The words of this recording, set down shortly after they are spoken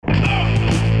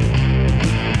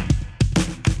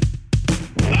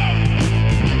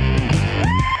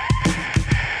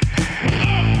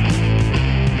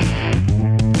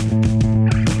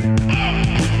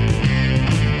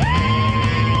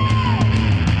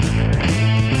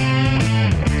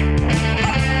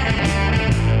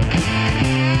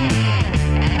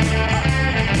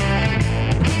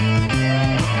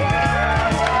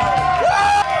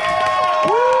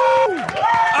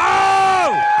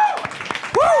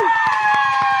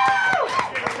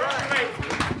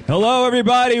Hello,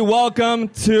 everybody. Welcome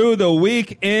to the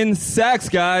Week in Sex,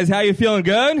 guys. How you feeling?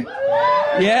 Good?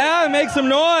 Yeah? Make some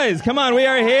noise. Come on, we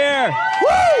are here.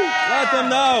 Woo! Let them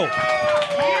know.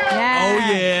 Yeah.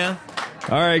 Oh, yeah.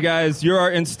 All right, guys, you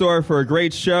are in store for a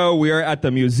great show. We are at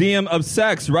the Museum of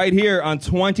Sex right here on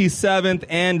 27th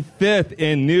and 5th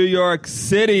in New York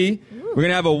City. We're going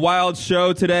to have a wild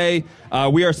show today.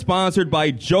 We are sponsored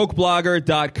by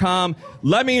JokeBlogger.com.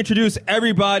 Let me introduce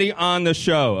everybody on the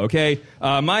show, okay?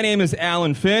 My name is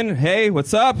Allan Finn. Hey,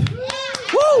 what's up? Yeah.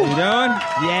 Woo!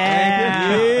 How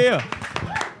you doing? Yeah.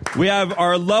 We have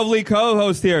our lovely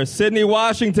co-host here, Sydnee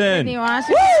Washington. Sydnee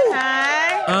Washington. Woo!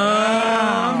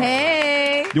 Hi.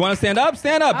 Hey. You want to stand up?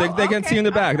 Stand up. They can see you in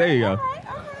the back. There you go.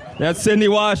 That's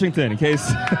Sydnee Washington, in case...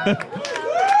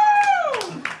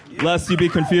 lest you be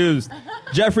confused.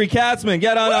 Jeffrey Katsman,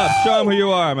 get on up. Show him who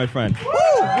you are, my friend. Woo!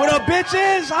 What up,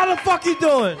 bitches? How the fuck you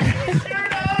doing?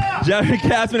 Jeffrey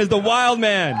Katsman is the wild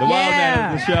man. The wild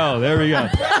man of the show. There we go.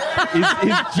 He's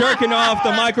jerking off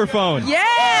the microphone.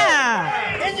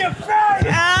 Yeah. In your face!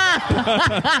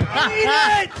 Eat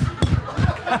it!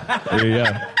 There you go.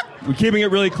 We're keeping it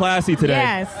really classy today.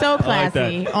 Yeah, so classy. I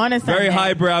like that. On a Sunday. Very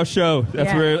highbrow show. That's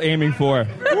what we're aiming for.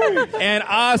 And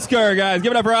Oscar, guys.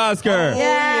 Give it up for Oscar.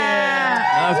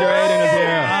 Yeah. Oscar Aydin is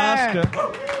here.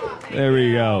 Oscar. There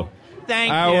we go.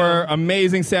 Thank you. Our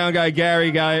amazing sound guy,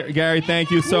 Gary, thank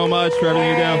you so much for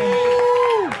everything you do.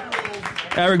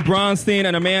 Erik, Bronstein,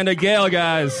 and Amanda Gail,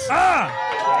 guys.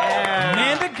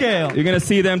 Amanda Gail. You're going to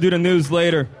see them do the news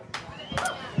later.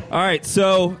 All right,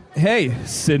 so, hey,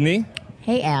 Sydnee.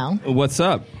 Hey, Al. What's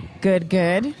up?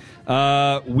 Good.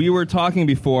 We were talking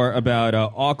before about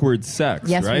awkward sex,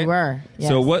 Yes, right? we were. Yes.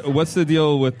 So what's the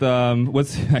deal with,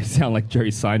 I sound like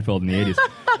Jerry Seinfeld in the 80s.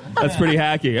 That's pretty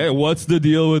hacky. Hey, what's the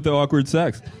deal with the awkward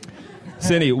sex?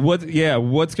 Sydnee,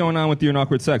 what's going on with you in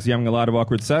awkward sex? You having a lot of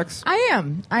awkward sex? I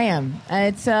am.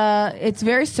 It's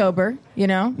very sober, you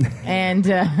know, and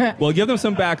well, give them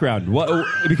some background.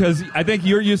 Because I think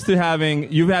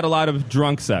you've had a lot of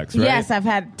drunk sex, right? Yes, I've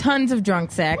had tons of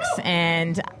drunk sex,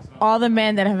 and all the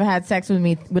men that have had sex with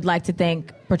me would like to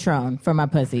thank Patron for my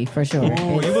pussy, for sure.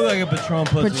 Oh, you look like a Patron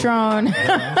pussy. Patron.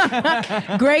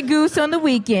 Grey Goose on the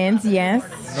weekends, yes.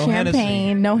 No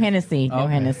Champagne. No Hennessy. Okay. No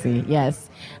Hennessy, yes.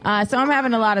 So I'm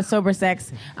having a lot of sober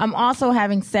sex. I'm also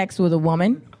having sex with a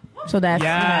woman. So that's...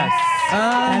 Yes.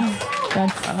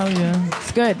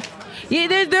 It's good.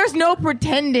 Yeah, there's no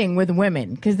pretending with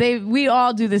women, because we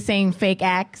all do the same fake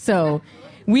act, so...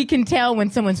 We can tell when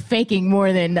someone's faking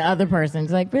more than the other person.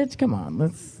 It's like, bitch, come on,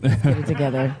 let's get it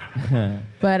together.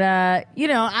 But,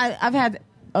 I've had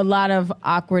a lot of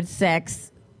awkward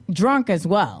sex drunk as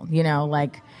well. You know,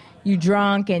 like you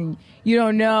drunk and you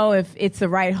don't know if it's the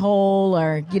right hole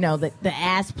or, you know, the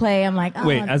ass play. I'm like, oh.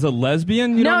 Wait, as a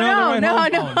lesbian, you don't know the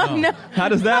right hole? No. How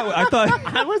does that... I thought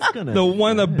I was gonna...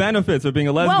 one of the benefits of being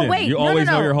a lesbian, Well, wait, you always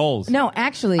know your holes. No,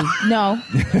 actually, no.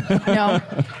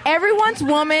 Everyone's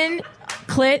woman...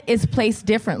 clit is placed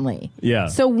differently. Yeah.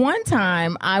 So one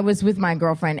time I was with my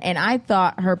girlfriend and I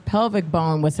thought her pelvic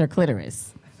bone was her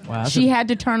clitoris. Wow, she had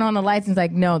to turn on the lights and was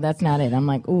like, no, that's not it. I'm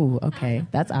like, ooh, okay,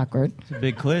 that's awkward. It's a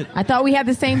big clit. I thought we had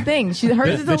the same thing. Hers is a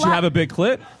lot. Did she have a big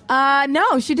clit?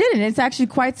 No, she didn't. It's actually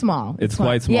quite small. It's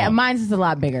quite small. Yeah, mine's is a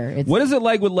lot bigger. What is it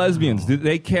like with lesbians? Do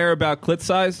they care about clit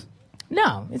size?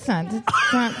 No, it's not.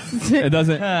 It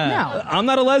doesn't. No. I'm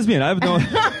not a lesbian. I have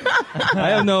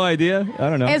no idea. I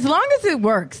don't know. As long as it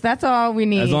works, that's all we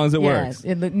need. As long as it works.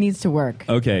 It needs to work.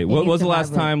 Okay. What was the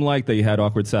last time like that you had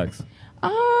awkward sex?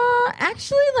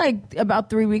 Actually, like about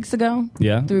 3 weeks ago.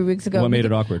 Yeah? 3 weeks ago. What made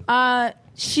it awkward?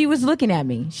 She was looking at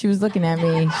me. Eye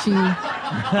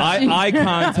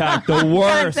contact, the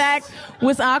worst. Contact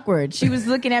was awkward. She was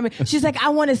looking at me. She's like, I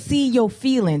want to see your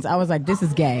feelings. I was like, this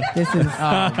is gay. This is so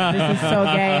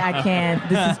gay. I can't.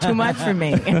 This is too much for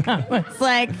me. It's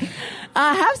like,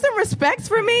 have some respect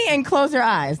for me and close your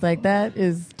eyes. Like, that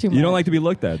is too much. You don't like to be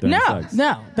looked at during sex?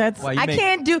 No. I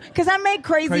can't do, because I make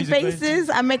crazy faces.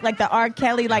 I make like the R.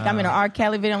 Kelly, like I'm in an R.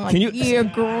 Kelly video. I'm like, yeah,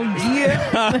 girl,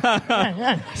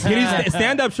 yeah. Can you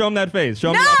stand up, show him that face?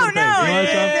 Show him No, face.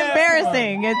 it's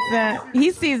embarrassing. It's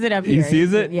he sees it up here. He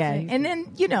sees it? Yeah. And then,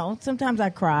 sometimes I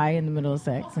cry in the middle of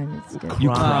sex and it's good. You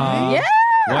cry? Yeah.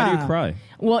 Why do you cry?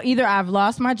 Well, either I've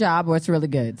lost my job or it's really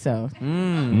good. So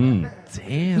Damn.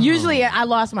 usually I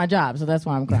lost my job, so that's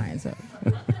why I'm crying. So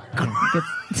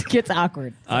it gets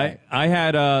awkward. So. I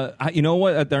had you know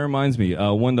what? That reminds me.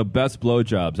 One of the best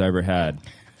blowjobs I ever had.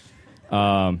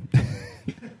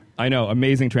 I know,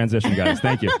 amazing transition, guys.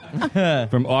 Thank you.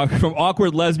 From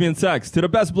awkward lesbian sex to the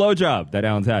best blowjob that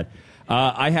Allan's had.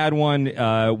 I had one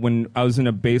when I was in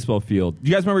a baseball field. Do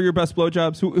you guys remember your best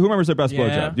blowjobs? Who remembers their best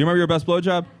blowjob? Do you remember your best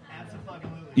blowjob?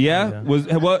 Yeah? Was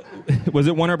it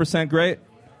 100% great? It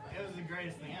was the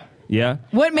greatest thing ever. Yeah?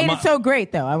 What made it so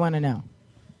great, though? I want to know.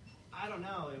 I don't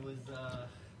know. It was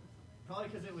probably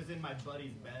because it was in my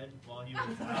buddy's bed while he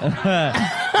was out.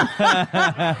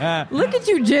 Look at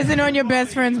you jizzing on your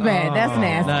best friend's bed. That's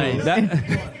nasty.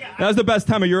 Nice. That was the best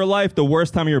time of your life, the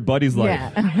worst time of your buddy's life.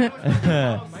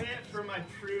 Yeah. I'll say it for my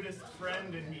crudest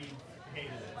friend, and he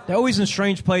hated it. They're always in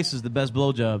strange places, the best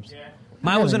blowjobs. Yeah.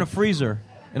 Mine was in a freezer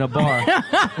in a bar.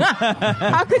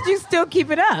 How could you still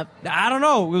keep it up? I don't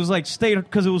know. It was like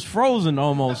because it was frozen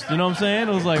almost. You know what I'm saying?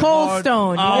 It was like Cold hard.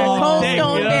 stone. Oh, You're a cold dick,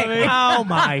 stone you know what I dick. mean? Oh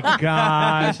my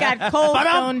gosh. He's got cold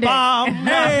stone dick.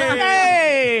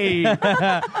 Hey!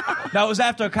 That was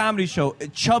after a comedy show.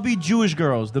 Chubby Jewish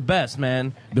girls, the best,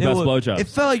 man. The best blowjobs. It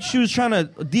felt like she was trying to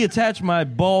detach my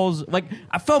balls. Like,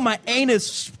 I felt my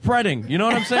anus spreading. You know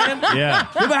what I'm saying? Yeah.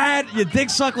 You ever had your dick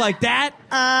sucked like that?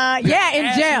 Yeah,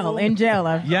 in jail. In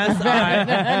jail. Yes,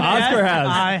 Oscar has.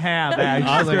 I have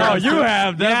actually. Oscar, you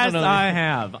have, Yes, definitely. I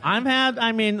have.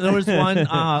 I mean, there was one.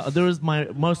 There was my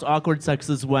most awkward sex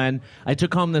is when I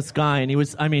took home this guy, and he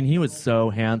was so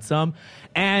handsome,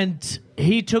 and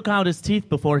he took out his teeth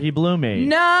before he blew me.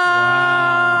 No.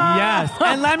 Yes,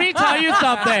 and let me tell you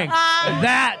something.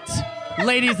 That,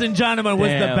 ladies and gentlemen, was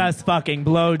the Damn. best fucking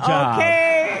blowjob.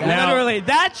 Okay. Literally,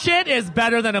 that shit is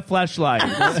better than a fleshlight.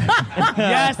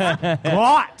 Yes,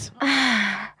 what?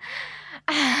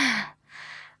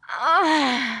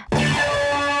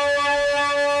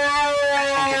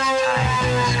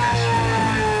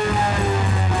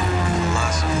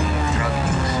 Philosophy of drug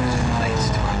use as it relates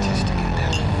to artistic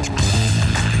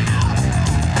endeavor.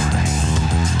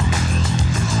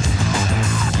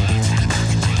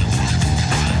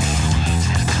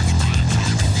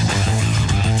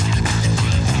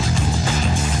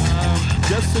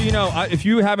 Just so you know, if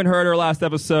you haven't heard our last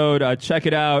episode, check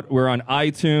it out. We're on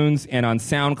iTunes and on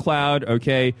SoundCloud,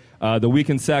 okay?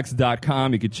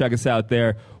 theweekendsex.com. You can check us out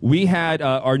there. We had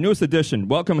our newest edition.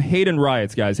 Welcome Hayden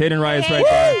Riots, guys. Hayden Riots right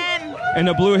there. In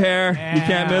the blue hair. You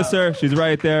can't miss her. She's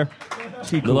right there.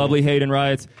 The lovely Hayden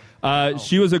Riots.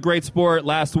 She was a great sport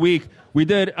last week. We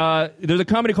did, there's a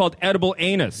company called Edible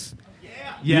Anus.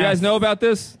 You guys know about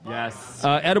this? Yes.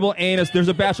 Edible Anus. There's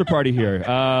a bachelor party here.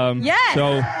 Yes.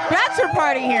 So Bachelor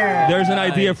party here. there's an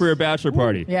idea for your bachelor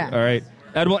party. Yeah. All right.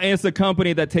 Edible Anus is a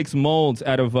company that takes molds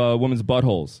out of women's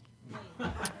buttholes.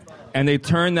 And they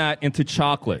turn that into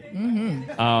chocolate.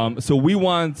 Mm-hmm. So we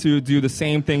want to do the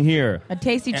same thing here. A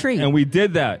tasty treat. And we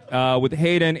did that with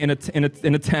Hayden in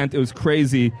a tent. It was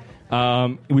crazy.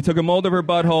 We took a mold of her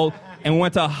butthole and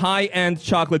went to a high-end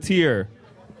chocolatier.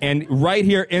 And right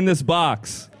here in this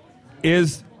box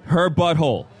is her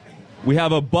butthole. We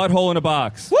have a butthole in a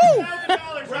box.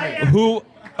 Woo!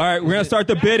 All right, we're gonna start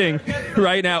the bidding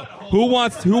right now. Who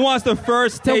wants the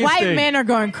first the tasting? white men are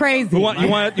going crazy. You want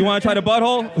to try the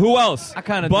butthole? Who else? I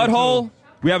kinda do, butthole. too.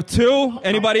 We have 2.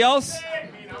 Anybody else?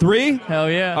 3. Hell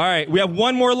yeah. All right, we have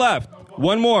 1 more left.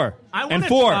 1 more. I wanna and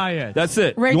 4. try it. That's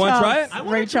it. Ray You want to try Charles. it? I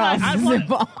wanna Ray try- Charles I is want-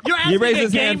 involved. You're He asking raised a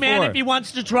his gay hand man for. if he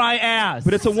wants to try ass.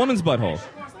 But it's a woman's butthole.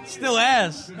 Still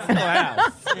ass. Still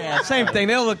ass. Yeah, same thing.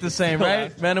 They all look the same,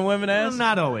 right? Men and women ass?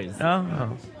 not always.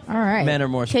 Oh. All right. Men are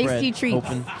more tasty spread, treats.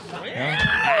 open.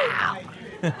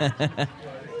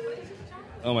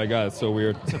 Oh my God, it's so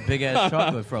weird. It's a big ass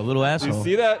chocolate for a little asshole. You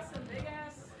see that?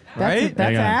 Right? That's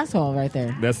Hang an on. asshole right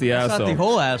there. That's the It's asshole. not the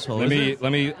whole asshole. Let is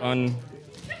it? me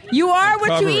You are what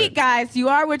Cover you it. eat, guys. You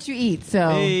are what you eat. So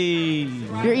Hey.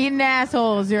 you're eating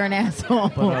assholes. You're an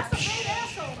asshole.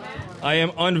 I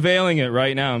am unveiling it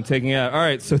right now. I'm taking it out. All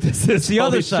right, so this is It's the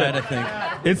other holy side, shit. I think.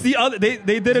 It's the other. They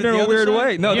did it it in the a other weird side?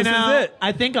 way. No, you this know, is it.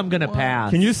 I think I'm gonna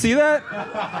pass. Can you see that?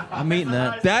 I'm eating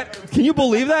that. Can you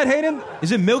believe that, Hayden?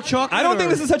 Is it milk chocolate? I don't think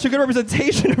this is such a good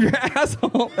representation of your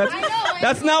asshole.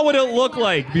 That's not what it looked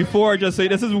like before. Just so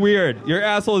this is weird. Your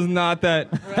asshole is not that.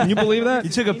 Can you believe that? You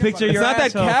took a picture of It's your not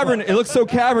asshole. that cavernous. It looks so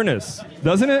cavernous,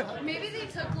 doesn't it? Maybe they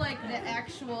took like the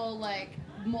actual like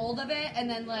mold of it and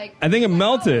then like I think it like,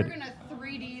 melted. Oh, we're gonna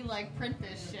 3D like print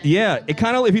this shit. Yeah, it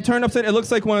kind of. If you turn it upside, it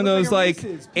looks like one of those like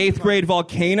 8th grade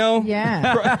volcano.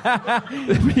 Yeah.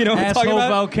 You know what I'm talking Asshole about?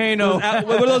 volcano.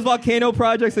 What are those volcano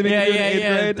projects they make Yeah, you do yeah, in 8th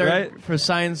yeah. grade, They're- right? For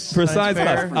science. For science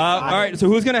fair. class. All right, so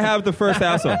who's going to have the first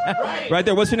asshole? Right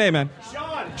there. What's your name, man?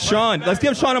 Sean. Let's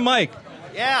give Sean a mic.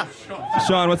 Yeah.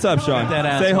 Sean, what's up, Sean?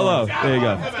 That Say asshole. hello. There you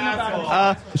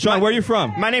go. Sean, where are you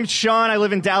from? My name's Sean. I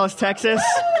live in Dallas, Texas.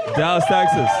 Dallas,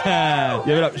 Texas.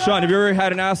 Give it up. Sean, have you ever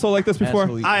had an asshole like this before?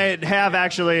 Asshole. I have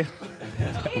actually.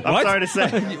 I'm What? sorry to say.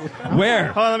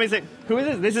 Where? Hold on, let me see. Who is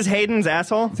this? This is Hayden's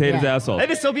asshole. It's Hayden's Yeah. asshole.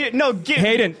 That is so beautiful. No,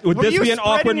 Hayden, would were this you be an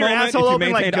awkward spreading your moment if asshole you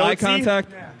open like maintained eye goatsy?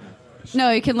 contact? No,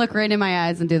 you can look right in my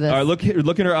eyes and do this. All right, look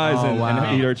in her eyes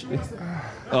and eat her.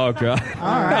 Oh God!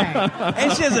 All right.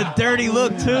 And she has a dirty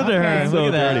look too to her. So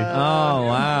Look at that. dirty. Oh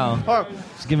wow.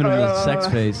 She's giving him the sex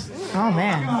face. Oh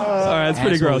man. All right, that's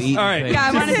pretty Asshole gross. eating All right, face. Yeah,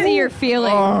 I want to see your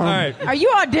feelings. all right. Are you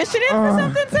auditioning for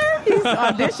something, sir? He's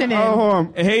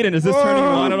auditioning. Hayden, is this turning you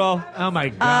on at all? Oh my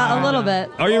god. A little bit.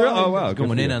 Are you real? Oh wow,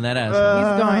 Going in on that ass.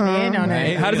 He's going in on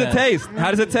it. How does it taste?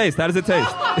 How does it taste? How does it taste?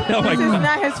 Oh my This is God!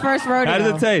 not his first rodeo. How does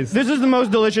it taste? This is the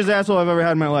most delicious asshole I've ever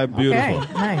had in my life. Beautiful.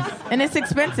 Okay, nice. And it's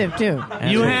expensive too.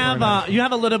 You have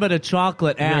a little bit of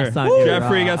chocolate ass Here. on your,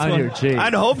 Jeffrey, guess on what? your cheek.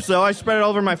 I'd hope so. I spread it all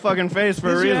over my fucking face for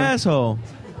a Who's your reason. asshole?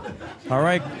 All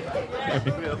right.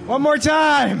 One more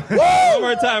time. One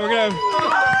more time. We're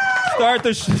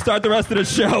gonna start the rest of the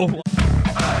show.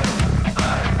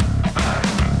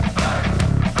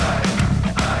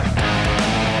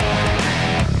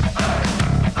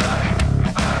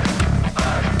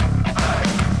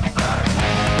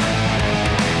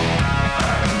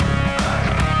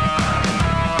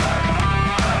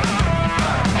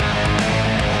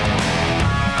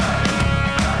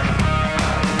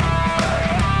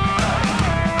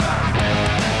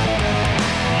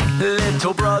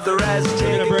 Little brother has We're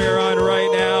going to bring her on right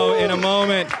now in a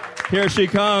moment. Here she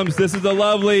comes. This is the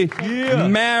lovely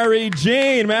Mary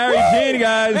Jean. Mary Jean,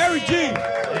 guys. Mary Jean.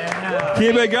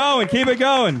 Keep it going. Keep it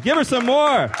going. Give her some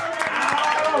more.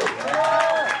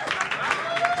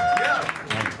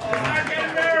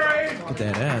 Look at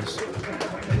that ass.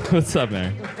 What's up,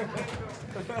 Mary?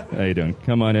 How you doing?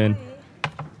 Come on in.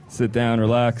 Sit down.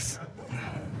 Relax.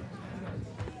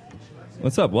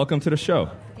 What's up? Welcome to the show.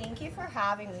 Thank you for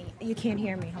having me. You can't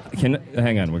hear me.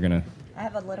 Hang on. We're going to... I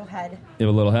have a little head, You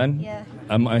have a little head? Yeah.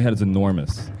 My head is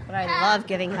enormous. but I love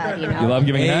giving head, you know. You love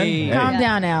giving Hey. head? Calm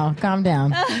down, Al. Calm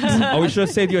down. Oh, we should have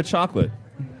saved you a chocolate.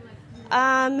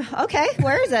 Okay,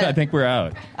 where is it? I think we're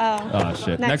out. Oh,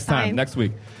 Shit. Next time. time. Next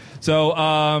week. So,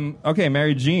 okay,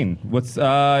 Mary Jean. What's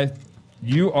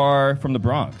you are from the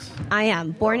Bronx. I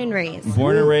am born and raised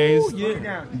Born and raised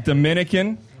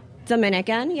Dominican,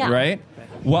 Dominican. Yeah. right?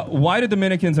 Why do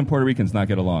Dominicans and Puerto Ricans not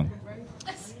get along?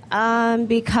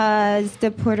 Because the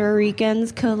Puerto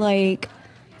Ricans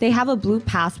they have a blue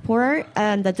passport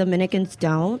and the Dominicans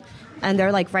don't, and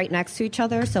they're like right next to each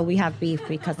other, so we have beef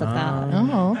because of that.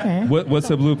 Oh, okay. What's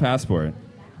a blue passport?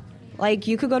 Like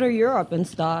you could go to Europe and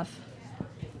stuff.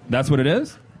 That's what it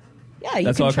is? Yeah, you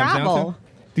That's can all it comes down travel. to?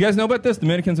 Do you guys know about this?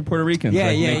 Dominicans and Puerto Ricans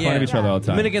make fun of each other all the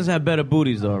time. Dominicans have better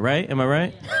booties, though, right? Am I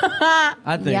right?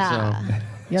 I think Yeah. so.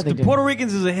 Yeah, they The do. Puerto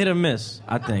Ricans is a hit or miss,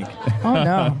 I think. Oh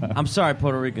no. I'm sorry,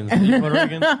 Puerto Ricans. Are you Puerto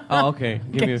Rican? Oh, okay.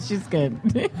 Give me a... She's good.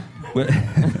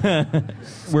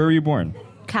 Where were you born?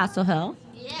 Castle Hill.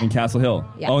 In Castle Hill.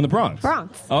 Yeah. Oh, in the Bronx.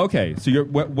 Bronx. Oh, okay. So you're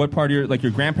what part of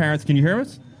your grandparents? Can you hear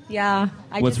us? Yeah,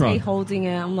 I What's just wrong? hate holding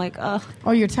it. I'm like, ugh.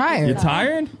 Oh, you're tired. You're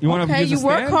tired? You want to Okay, use you a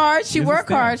work stand? hard. She Use a work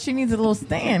stand. hard. She needs a little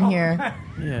stand here.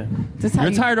 Yeah. This how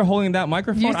You're you- tired of holding that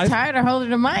microphone? You're tired of holding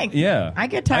the mic. Yeah. I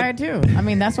get tired too. I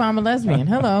mean, that's why I'm a lesbian.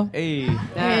 Hello. Hey.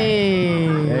 Hey.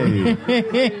 Do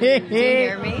you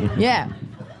hear me? Yeah.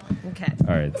 Okay.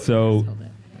 All right. So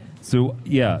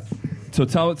yeah. So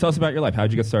tell us about your life. How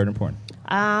did you get started in porn?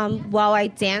 Well, I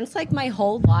danced like my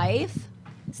whole life.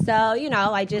 So,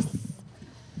 I just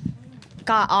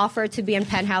got offered to be in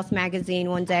Penthouse magazine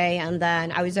one day, and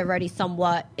then I was already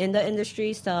somewhat in the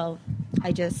industry, so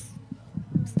I just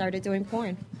started doing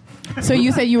porn. So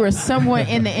you said you were somewhat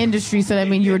in the industry, so that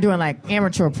means you were doing like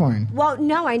amateur porn. Well,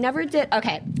 no, I never did.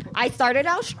 Okay, I started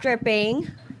out stripping.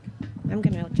 I'm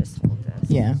going to just hold this.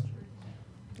 Yeah.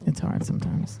 It's hard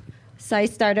sometimes. So I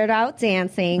started out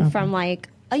dancing from like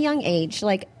a young age,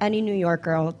 like any New York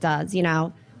girl does,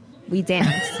 We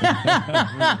dance.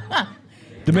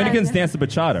 Dominicans dance the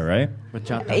bachata, right?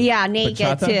 Bachata. Yeah, naked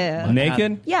Bachata? too.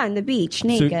 Naked? Yeah, on the beach, So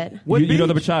naked. you know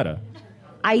the bachata?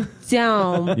 I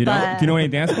don't. You but don't? Do you know any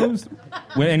dance moves?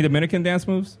 Any Dominican dance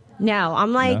moves? No,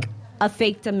 I'm like No? a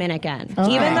fake Dominican.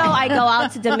 Okay. Even though I go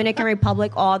out to Dominican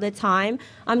Republic all the time,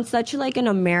 I'm such like an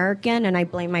American, and I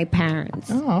blame my parents.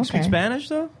 Oh, okay. Speak Spanish,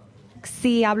 though?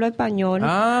 Sí, hablo español.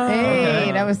 Ah.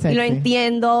 Hey, that was sexy. Y lo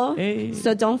entiendo. Hey.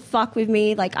 So don't fuck with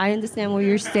me. Like, I understand what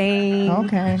you're saying.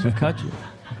 Okay. She'll cut you.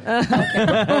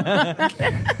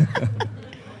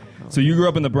 So you grew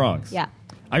up in the Bronx? Yeah.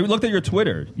 I looked at your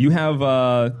Twitter. You have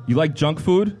you like junk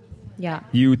food? Yeah.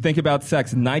 You think about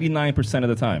sex 99% of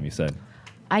the time, you said.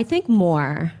 I think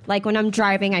more. Like, when I'm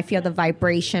driving, I feel the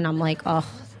vibration. I'm like, oh,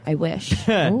 I wish.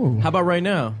 How about right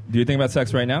now? Do you think about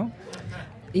sex right now?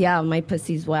 Yeah, my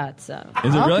pussy's wet, so.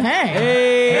 Is it really? Okay.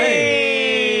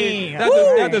 Hey!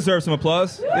 That deserves some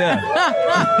applause. Yeah.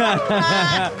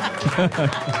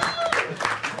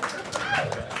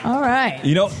 All right.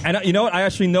 You know what? I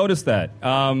actually noticed that.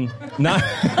 Not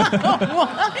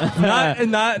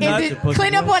Is it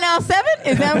clean up on aisle 7?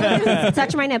 Is that what it is?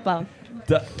 Touch my nipple.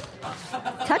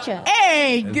 Touch it.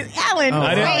 Hey, Allan.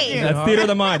 That's theater of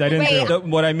the mind. I didn't Wait. do it.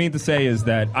 What I mean to say is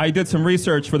that I did some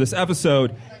research for this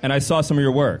episode, and I saw some of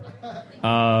your work.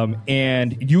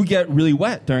 And you get really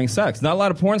wet during sex. Not a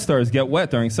lot of porn stars get wet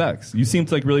during sex. You seem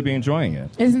to really be enjoying it.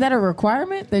 Isn't that a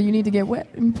requirement that you need to get wet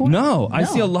in porn? No, I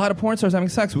see a lot of porn stars having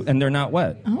sex and they're not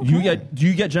wet. Okay. Do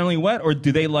you get generally wet, or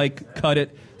do they cut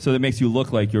it so that it makes you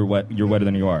look like you're wet? You're wetter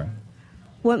than you are.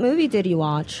 What movie did you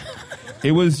watch?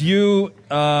 It was you,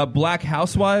 Black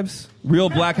Housewives, Real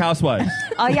Black Housewives.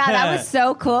 Oh, yeah, that was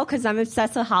so cool because I'm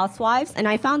obsessed with Housewives. And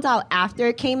I found out after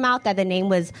it came out that the name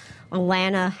was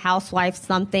Atlanta Housewife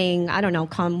something. I don't know,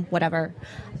 whatever.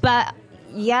 But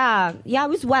yeah, it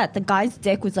was wet. The guy's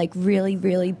dick was really,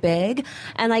 really big.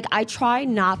 And I try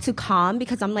not to come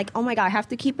because I'm oh my God, I have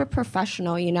to keep it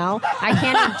professional, I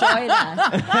can't enjoy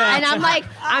this. And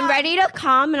I'm ready to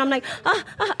come. And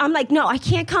I'm no, I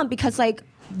can't come because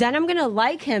then I'm going to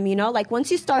like him, once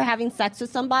you start having sex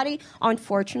with somebody,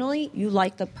 unfortunately, you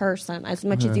like the person as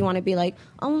much as you want to be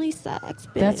only sex,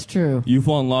 bitch. That's true. You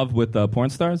fall in love with porn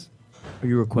stars? Are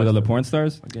you With other porn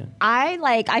stars? Again.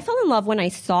 I fell in love when I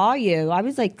saw you. I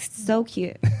was so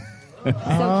cute.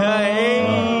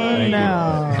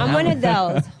 No. I'm one of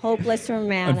those hopeless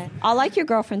romantic. I'll like your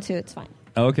girlfriend too. It's fine.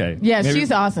 Okay. Yeah, Maybe-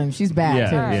 she's awesome. She's bad, Yeah,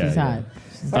 too. yeah, She's yeah. hot.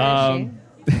 Where is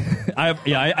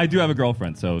she? I do have a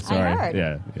girlfriend, so sorry. heard.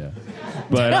 Yeah.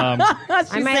 But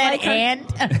She might said, like her.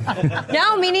 and?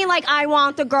 No, meaning I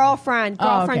want the girlfriend.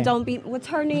 Girlfriend, okay. don't be. What's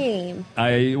her name?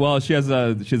 she has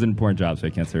an important job, so I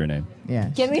can't say her name. Yeah.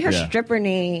 Give me her Yeah. stripper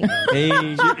name.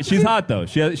 Hey, she's hot though.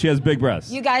 She has big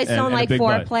breasts. You guys and- don't and a big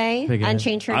butt. foreplay Big and ass.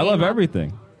 change her I name love up?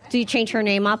 everything. Do you change her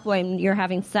name up when you're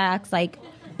having sex?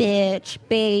 Bitch,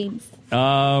 babes.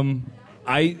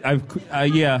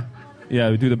 Yeah,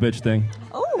 we do the bitch thing.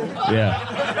 Oh.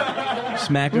 Yeah.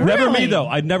 Smack her. Never me Really? though.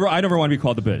 I never want to be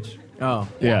called a bitch. Oh.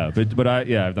 Yeah, but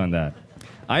I've done that.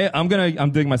 I'm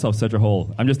digging myself such a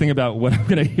hole. I'm just thinking about what I'm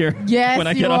gonna hear Yes, when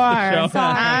I you get off the are. show.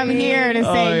 Sorry. I'm here to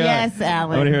say yeah. yes, I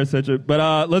Allan. want to hear such a.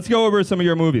 But let's go over some of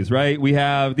your movies. Right? These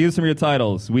are some of your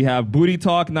titles. We have Booty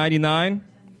Talk '99.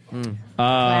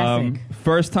 Classic.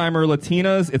 First Timer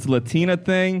Latinas. It's a Latina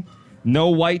thing. No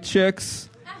White Chicks.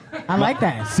 I like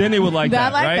that. Sydnee would like I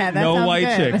that, like right? that. That No sounds White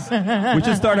good. Chicks. We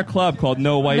should start a club called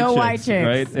No White No Chicks. White Chicks.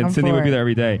 Right? And I'm Sydney for would be it. there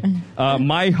every day.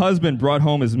 My husband brought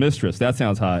home his mistress. That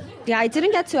sounds hot. Yeah, I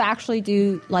didn't get to actually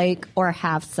do or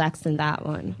have sex in that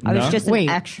one. I No? was just Wait.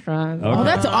 an extra. Oh,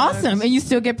 that's awesome. And you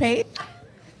still get paid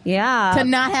Yeah. to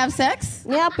not have sex?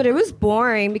 Yeah, but it was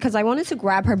boring because I wanted to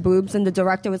grab her boobs and the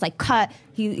director was cut.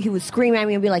 He would scream at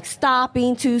me and be stop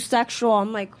being too sexual.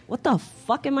 I'm what the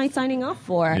fuck am I signing up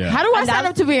for? Yeah. How do I And sign that-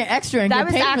 up to be an extra and That get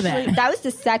was paid for actually that? was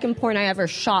the second porn I ever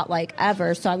shot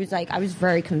ever. So I was I was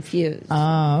very confused.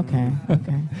 Oh, okay.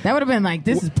 That would have been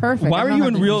this is perfect. Why I were don't you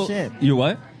have in to do real? shit. You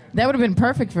what? That would have been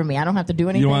perfect for me. I don't have to do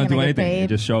anything. You don't want to and do I get anything. You paid.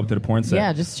 just show up to the porn set.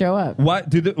 Yeah, just show up. Why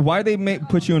they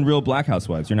put you in Real Black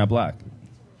Housewives? You're not black.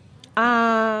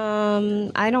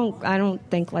 I don't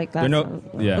think like that. They're no.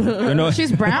 Yeah. They're no.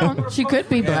 She's brown. She could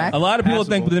be black. A lot of people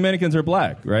think the Dominicans are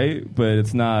black, right? But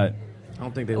it's not. I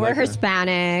don't think they Or like her.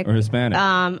 Hispanic. Or Hispanic.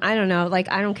 I don't know.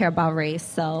 I don't care about race.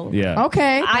 So Yeah.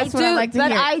 Okay, I that's what I do, like to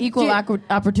but hear. I Equal do-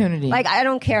 opportunity. I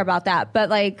don't care about that.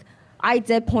 But I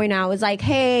did point out, was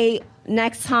hey,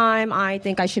 next time I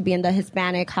think I should be in the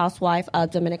Hispanic housewife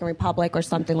of Dominican Republic or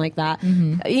something like that.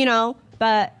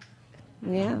 But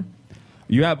yeah.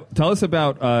 Tell us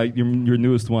about your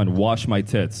newest one, Wash My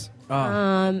Tits.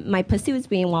 My pussy was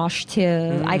being washed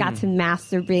too. I got to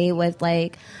masturbate with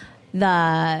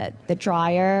the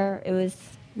dryer.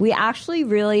 We actually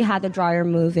really had the dryer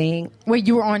moving Wait,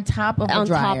 you were on top of the on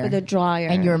dryer. top of the dryer.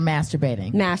 And you were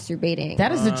masturbating. masturbating.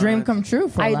 That is a dream come true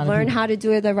for a I lot of learned people. how to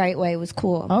do it the right way. It was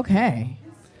cool. Okay.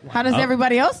 How does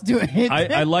everybody else do it?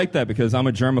 I like that because I'm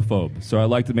a germaphobe, so I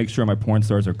like to make sure my porn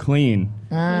stars are clean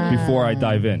before I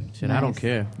dive in. Shit, I don't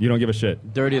care. You don't give a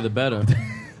shit. Dirtier the better.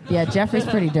 Yeah, Jeffrey's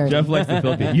pretty dirty. Jeff likes the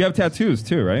filthy. You have tattoos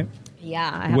too, right?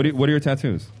 Yeah. I have, What are your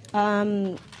tattoos?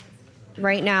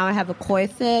 right now I have a koi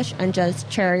fish and just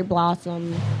cherry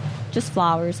blossom, just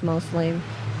flowers mostly.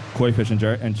 Koi fish and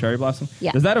cherry blossom.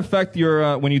 Yeah. Does that affect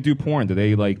your when you do porn? Do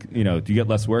they do you get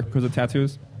less work because of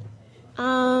tattoos?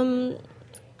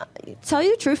 Tell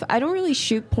you the truth, I don't really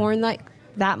shoot porn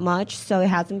that much, so it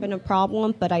hasn't been a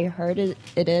problem. But I heard it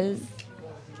is.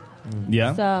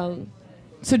 Yeah. So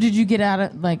So did you get out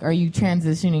of, like, are you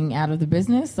transitioning out of the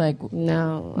business? Like,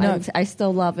 No. No. I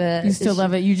still love it. you still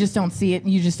love it. You just don't see it.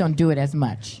 You just don't do it as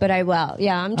much. But I will.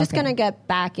 Yeah, I'm just Okay. going to get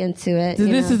back into it. So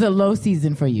you this know? is a low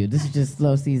season for you. This is just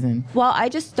low season. Well, I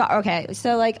just okay.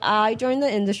 So like I joined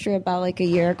the industry about like a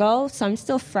year ago, so I'm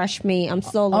still fresh meat. I'm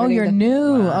still Oh, learning. you're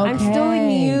new. Okay. I'm still a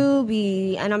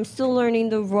newbie, and I'm still learning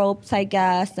the ropes, I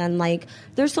guess. And like,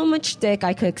 there's so much dick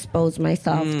I could expose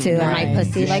myself to in Right. my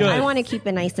pussy. You Like, I should. want to keep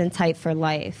it nice and tight for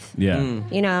life. Yeah.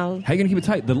 You know. How you gonna keep it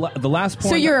tight? The last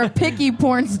porn. So you're a picky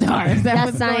porn star. Is that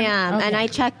what's Yes, I going- am, Okay. and I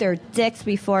check their dicks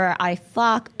before I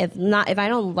fuck. If I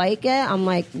don't like it, I'm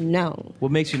like, no.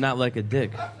 What makes you not like a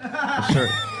dick? Sure.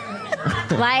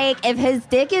 Like, if his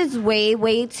dick is way,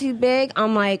 way too big,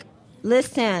 I'm like,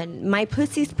 listen, my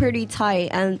pussy's pretty tight,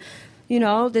 and, you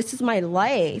know, this is my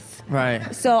life.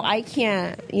 Right. So I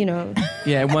can't, you know,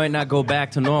 Yeah, it might not go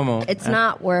back to normal. it's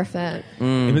not worth it.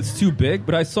 If it's too big,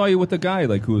 but I saw you with a guy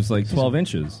like who was like 12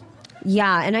 inches.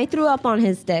 Yeah, and I threw up on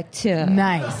his dick, too.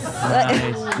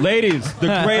 Nice. Ladies,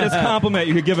 the greatest compliment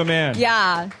you could give a man.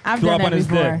 Yeah. I've Throw done up that on his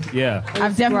before. dick. Yeah.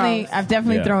 I've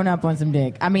definitely Yeah. thrown up on some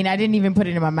dick. I mean, I didn't even put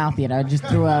it in my mouth yet. I just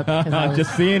threw up. 'cause I was,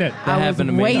 Just seeing it. I was happened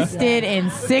to me. wasted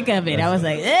and sick of it. I was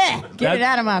like, get That- it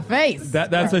out of my face.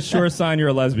 That's a sure sign you're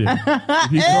a lesbian.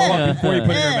 If you throw up before you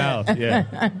put it in your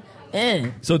mouth. Yeah.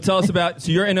 So tell us about.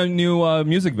 So you're in a new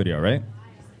music video, right?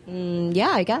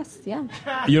 Yeah, I guess. Yeah.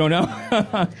 You don't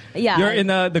know? Yeah. You're in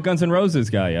the Guns N' Roses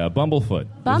guy, Bumblefoot.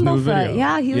 His new video. Bumblefoot.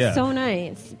 Yeah, he was so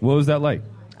nice. What was that like?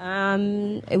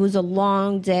 It was a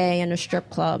long day in a strip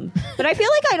club. But I feel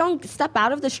like I don't step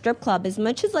out of the strip club as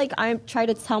much as like I try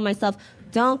to tell myself,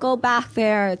 don't go back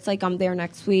there. It's like I'm there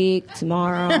next week,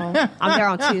 tomorrow. I'm there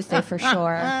on Tuesday for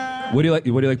sure. What do you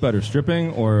like better,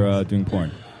 stripping or doing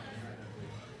porn?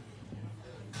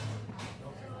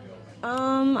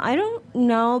 I don't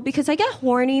know because I get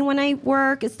horny when I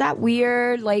work. Is that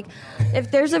weird? Like,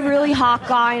 if there's a really hot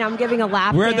guy and I'm giving a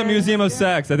lap We're at the dance- Museum of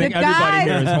Sex. I think everybody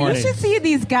here is horny. You should see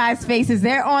these guys' faces.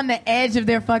 They're on the edge of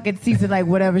their fucking seats. Like,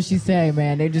 whatever she say,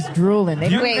 man. They're just drooling. They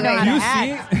don't even know how to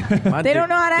act. They don't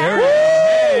know how to act.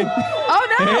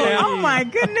 Oh, no. Hey. Oh, my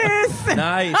goodness.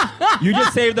 Nice. You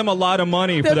just saved them a lot of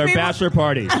money for The their people- bachelor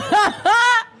party.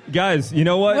 Guys, you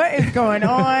know what? What is going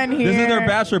on here? This is their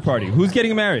bachelor party. Who's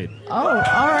getting married? Oh, all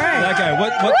right. That guy. What?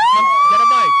 Get a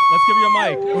mic. Let's give you a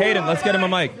mic. Hayden, let's get him a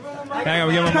mic. Hang on,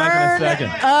 we'll give him a mic in a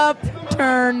second. Up,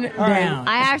 turn down.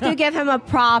 I have to give him a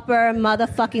proper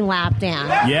motherfucking lap dance.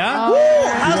 Yeah? Oh.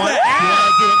 You want to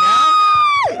do it now?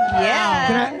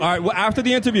 Yeah. All right, well, after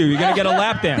the interview, you're going to get a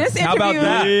lap dance. This How about interview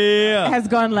that? Yeah. has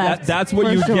gone left. That's what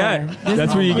for you sure. get. This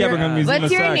That's what you get we're- from a Museum of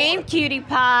What's your Sex. name, cutie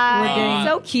pie?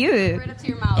 So cute. Right up to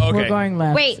your mouth. We're going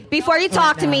left. Wait, before you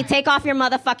talk to me, take off your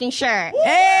motherfucking shirt.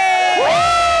 Hey!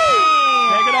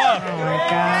 Take it off. Oh, my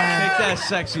God. Take that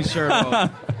sexy shirt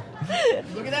off.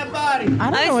 Look at that body. I don't know I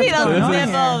what's see going on those here.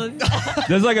 nipples.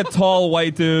 There's like a tall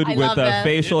white dude I with love it.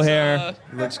 facial hair.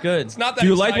 Looks good. It's not that Do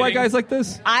you like exciting. white guys like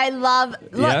this? I love.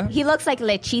 Look, Yeah? he looks like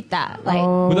Lechita, like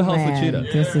Oh, Who the hell's man.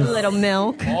 Lechita? This is little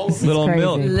milk. Little crazy.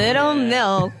 milk. Little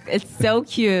milk. It's so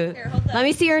cute. Let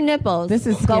me see your nipples. This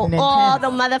is go getting all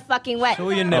intense. the motherfucking way. Show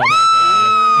your nipples.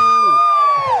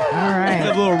 all The right.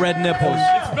 little red nipples.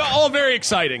 It's all very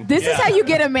exciting. This is how you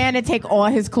get a man to take all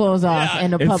his clothes off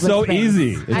in a It's public so space.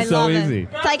 easy. I It's so love easy. it.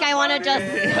 It's like I want to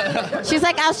just. She's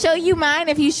like, I'll show you mine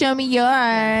if you show me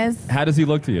yours. How does he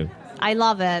look to you? I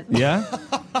love it. Yeah?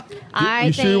 I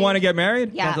You think, sure you want to get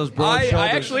married? Yeah. Those broad I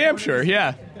shoulders. actually am sure,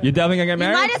 yeah. You definitely going to get You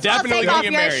married? might as well Definitely take gonna off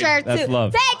get your married. shirt That's too.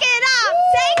 love. Take it off.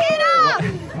 Take it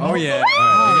off. Oh, yeah.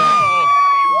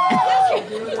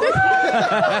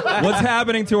 What's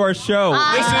happening to our show?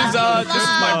 This is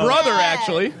my brother,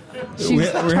 actually. We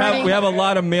have a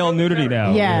lot of male nudity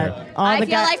now. Yeah. here. All I the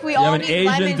feel guys. like we You all have an need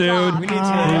Asian lemon dude. drop. Who's,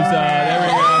 there we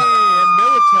go. And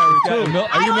military, too.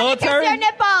 Are you I want to kiss military? your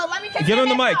nipple. Let me kiss Give your him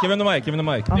the mic. nipple. Give him the mic. Give him the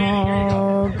mic.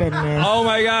 Oh, goodness. Oh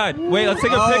my God! Wait, let's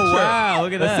take a Oh, picture. wow,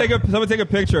 look at let's that. someone take a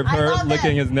picture of I her love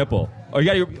licking it. his nipple. Oh,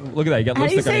 you got look at that. You got How do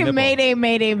you lipstick on your say nipple. Mayday,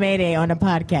 Mayday, Mayday on a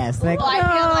podcast? Like, Well,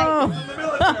 I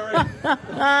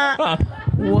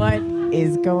what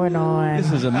is going on?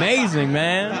 This is amazing,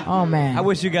 man. Oh, man. I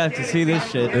wish you guys could see this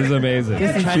shit. This is amazing.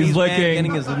 Chinese She's man licking.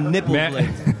 getting his nipples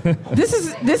licked. This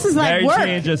is like Mary work,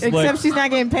 Jane just except like- she's not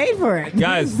getting paid for it.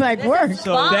 Guys. This is like work.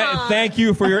 So Thank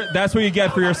you for your. That's what you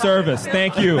get for your service.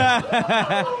 Thank you.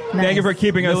 Thank you for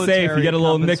keeping us safe. You Military get a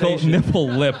little compensation. nipple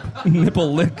lick.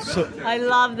 I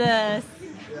love this.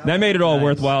 That made it all Nice.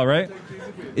 worthwhile, right?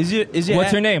 Is your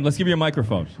What's your name? Let's give you a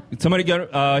microphone. Somebody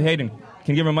get Hayden.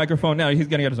 Can you give him a microphone? No, he's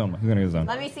gonna get his own. He's gonna get his own.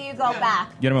 Let me see you go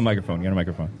back. Get him a microphone. Get him a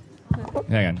microphone.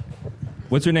 Hang on.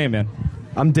 What's your name, man?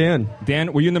 I'm Dan.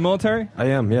 Dan, were you in the military? I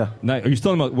am, yeah. Are you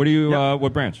still in the military? What are you?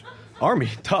 What branch? Army.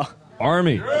 Duh.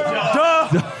 Army.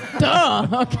 Duh.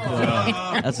 Okay.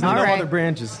 That's All no right. other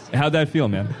branches. How'd that feel,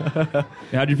 man?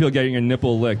 How'd you feel getting your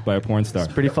nipple licked by a porn star?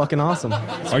 Pretty fucking awesome.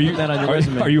 Are you that on your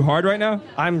resume? Are you hard right now?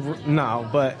 No,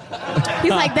 but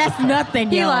He's like, that's nothing.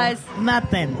 He yo. was.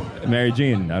 Nothing. Mary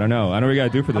Jean, I don't know. What we gotta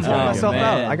do for this I'm pulling guy. myself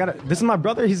man. out. I got This is my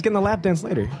brother. He's getting a lap dance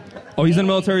later. Oh, he's in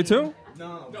the military too?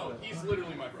 No, he's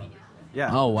literally my brother. Yeah.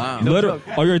 Oh, wow. Literally.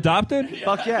 Oh, you're adopted?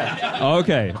 Fuck yeah. Oh,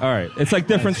 okay, all right. It's like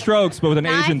different strokes, but with an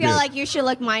Now I Asian feel dude. like you should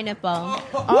lick my nipple. Lick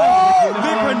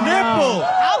her nipple.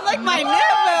 I'll lick my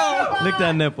nipple. Lick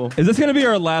that nipple. Is this gonna be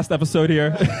our last episode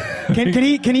here? Can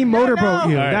he motorboat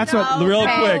you? All right. That's what. Real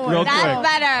quick. That's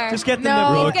better. Just get the No,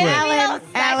 nipple. Real quick.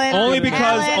 Alan.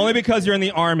 Only because you're in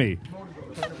the Army.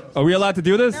 Are we allowed to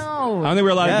do this? No. I don't think we're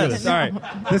allowed to do Yes. this. All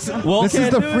right. This Well, is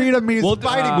the freedom he's We'll,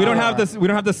 fighting. we don't have this. We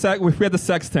don't have the sex. If we had the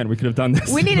sex tent, we could have done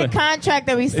this. We need a But- contract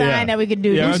that we sign Yeah. that we can do.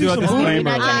 Yeah, this. we'll do a We're disclaimer.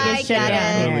 not trying to I get shut get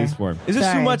down it. here. Release form. Is this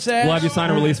Sorry. too much to ask? We'll have you sign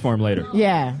a release form later.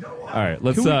 Yeah. All right.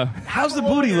 Let's. How's the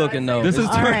booty looking, though? This is.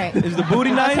 All right. Is the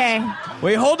booty nice? Okay.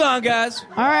 Wait, hold on, guys.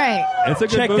 All right. It's a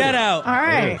good Check booty. that out. All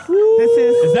right. Is This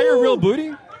is. that your real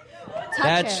booty?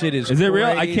 That shit is Is it real?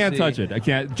 I crazy. can't touch it. I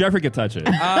can't. Jeffrey can touch it.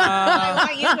 I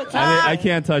want you to touch. I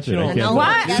can't touch it. I can't.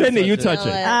 What? Sydnee, you touch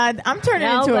it. I'm turning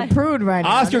No, into a but- prude right now.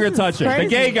 Oscar This can touch is it. The crazy.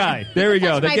 gay guy. There we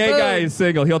go. Touch The my gay boob. guy is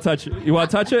single. He'll touch it. You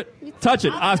want to touch it? Touch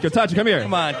it. Oscar, touch it. Come here.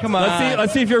 Come on, come on.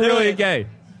 Let's see if you're really gay.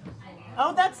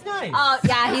 Oh, that's nice. Oh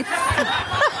yeah, he's.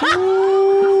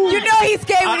 You know he's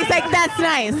gay when he's like, that's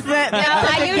nice. That's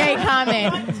such a gay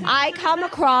comment. I come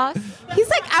across. He's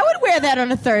like, I would wear that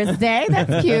on a Thursday.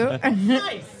 That's cute.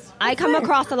 I come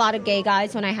across a lot of gay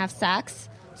guys when I have sex.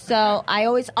 So I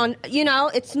always,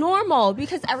 it's normal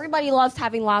because everybody loves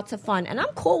having lots of fun. And I'm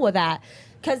cool with that.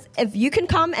 Because if you can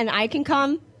come and I can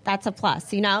come, that's a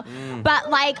plus, But,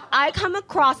 I come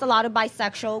across a lot of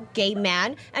bisexual gay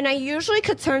men, and I usually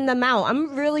could turn them out.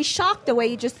 I'm really shocked the way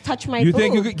you just touch my You boob.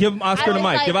 think you could give Oscar I the was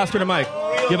mic? like- Give Oscar the mic.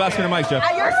 Give Oscar the mic, Jeff.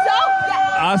 You're so...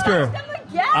 Oscar.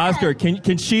 Yes. Oscar,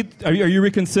 can she? Are you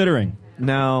reconsidering?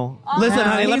 No. Listen, No,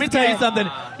 honey, let me he's tell you gay. something.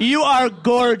 You are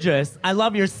gorgeous. I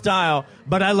love your style,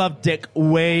 but I love dick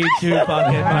way too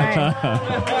fucking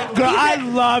much. Girl, I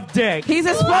love dick. He's a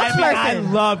I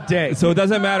spokesperson. love dick. So it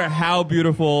doesn't matter how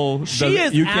beautiful. She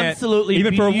is you can't, absolutely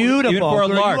even for beautiful. Even for a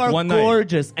Girl, lark, you are one night.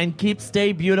 gorgeous and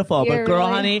stay beautiful. You're but girl,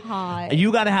 really honey, hot.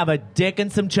 you got to have a dick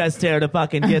and some chest hair to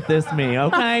fucking get this me,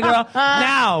 okay, girl?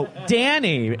 Now,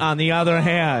 Danny, on the other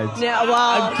hand, Yeah,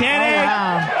 well, I'm kidding.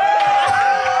 Wow.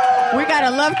 We got a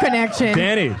love connection.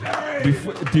 Danny,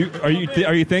 are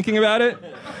you thinking about it?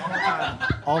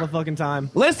 All the fucking time.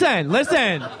 Listen.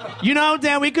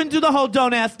 Dan, we can do the whole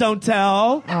don't ask, don't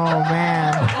tell. Oh,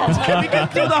 man. We can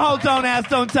do the whole don't ask,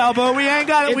 don't tell, but we ain't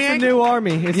got it. It's a new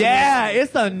army.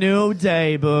 It's a new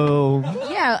day, boo.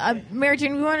 Yeah, Mary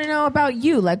Jane, we want to know about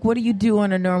you. Like, what do you do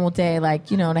on a normal day,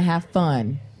 to have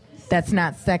fun that's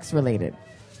not sex related?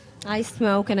 I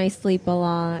smoke and I sleep a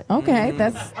lot. Okay,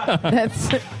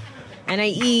 that's... And I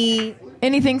eat.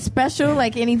 Anything special?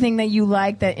 Like anything that you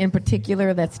like that in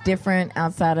particular that's different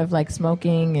outside of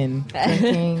smoking and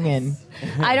drinking and...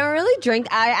 I don't really drink.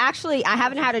 I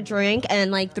haven't had a drink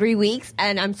in 3 weeks,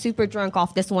 and I'm super drunk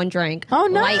off this one drink. Oh,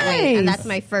 nice. Lightweight, and that's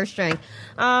my first drink.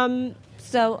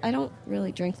 So I don't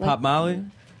really drink. Pop Molly?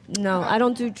 No, I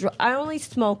don't do. I only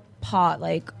smoke pot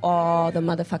all the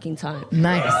motherfucking time.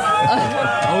 Nice.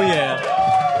 Oh, yeah.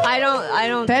 I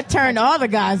don't. That turned all the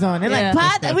guys on. They're Yeah.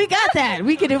 like, pot? We got that.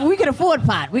 We could afford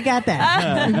pot. We got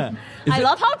that. I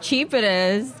love how cheap it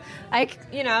is. It's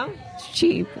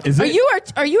cheap.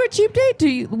 Are you a cheap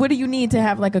date? What do you need to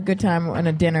have a good time on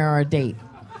a dinner or a date?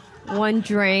 One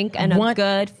drink and a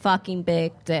good fucking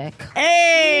big dick.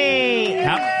 Hey!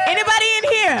 Anybody in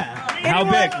here? How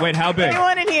big? Wait, how big?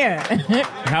 Anyone in here?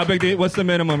 How big? What's the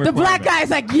minimum The requirement? black guy's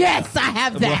like, yes, I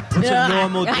have that. What's a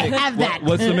normal I dick? have that.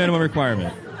 What's the minimum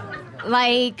requirement?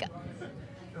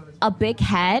 A big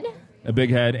head. A big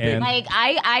head and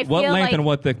I what feel length and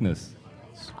what thickness?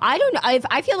 I don't know.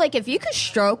 I feel like if you could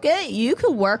stroke it, you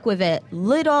could work with it.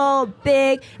 Little,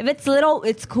 big. If it's little,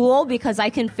 it's cool because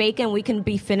I can fake and we can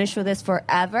be finished with this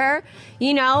forever.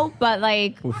 But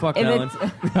Well, fuck, if Allan. if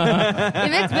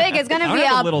it's big, it's gonna I be don't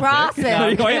have a a little dick.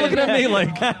 process. Why are you looking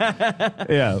at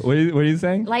me yeah, what are you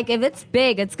saying? If it's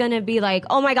big, it's gonna be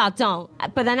oh my god, don't.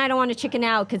 But then I don't want to chicken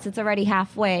out because it's already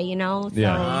halfway. So,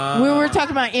 Yeah. We were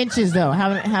talking about inches, though.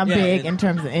 How big in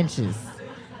terms of inches?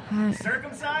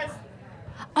 Circumcised?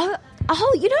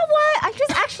 Oh, you know what? I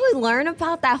just actually learned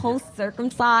about that whole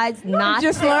circumcised. Not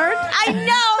just learned? I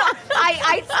know.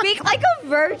 I speak like a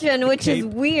virgin, which is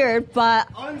weird, but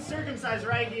Uncircumcised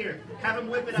right here. Have him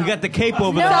whip it out. You got the cape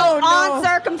over there.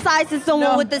 uncircumcised is the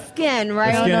one with the skin,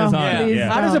 right? The skin is on. please. Yeah.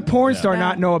 How does a porn star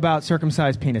not know about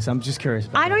circumcised penis? I'm just curious.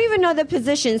 I don't even know the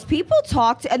positions. People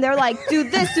talk and they're like, do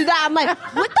this, do that. I'm like,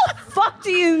 what the fuck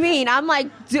do you mean? I'm like,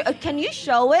 can you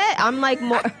show it? I'm like,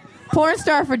 more. Porn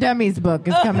Star for Dummies book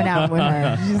is coming out with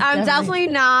her. I'm definitely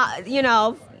not, you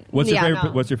know. What's your favorite?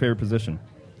 no. What's your favorite position?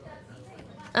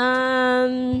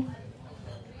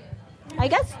 I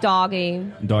guess doggy.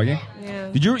 Doggy. Yeah.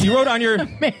 Did you wrote on your?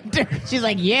 She's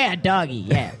like, yeah, doggy,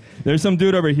 yeah. There's some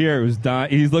dude over here who's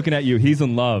he's looking at you. He's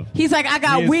in love. He's like, I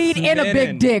got He is weed and a smitten.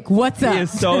 big dick. What's up? He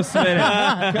is so smitten.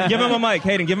 Give him a mic,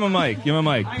 Hayden. Give him a mic. Give him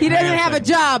a mic. He doesn't have a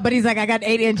job, but he's like, I got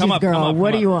 8 inches, Come up, girl. come up,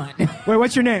 what come do you up. want? Wait,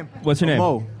 what's your name? What's your name?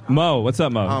 Mo. Mo. What's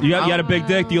up, Mo? You got a big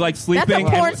dick. Do you like sleeping? That's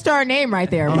a porn star name right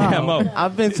there, Mo. Yeah, Mo.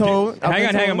 I've been told.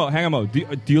 Hang on, Mo. Do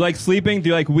you like sleeping? Do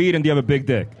you like weed? And do you have a big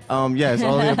dick? Yes,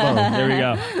 all of the above. There we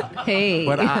go. Hey.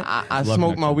 But I Love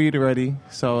smoked that. my weed already,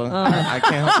 so I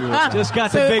can't help you with that. Just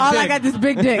got the So big all dick. I got this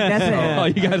big dick. That's it. Oh,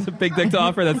 you got a big dick to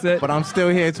offer? That's it? But I'm still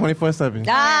here 24/7.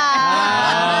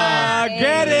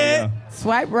 Get it?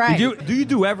 Swipe right. Do you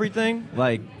do everything?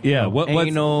 Like, Yeah, what's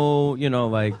anal,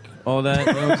 like all that,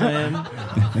 you know what I'm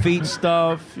saying? Feet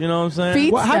stuff, you know what I'm saying?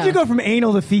 Feet Well, how'd you stuff. go from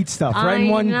anal to feet stuff? Right in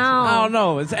one. I don't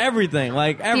know. It's everything.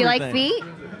 Like Do everything. you like feet?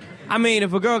 I mean,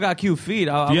 if a girl got cute feet,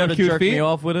 I'll Do you have let her cute jerk feet? me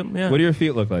off with them. Yeah. What do your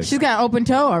feet look like? She's got open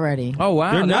toe already. Oh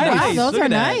wow, They're nice. Wow, those Look are at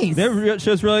that. nice. They're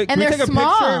just really. And can we they're take a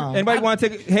small. picture? Anybody want to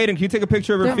take? Hayden, can you take a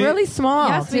picture of her They're feet? really small.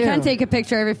 Yes, we too. can take a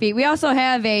picture of your feet. We also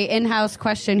have a in-house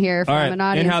question here from All right, an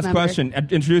audience in-house member. question.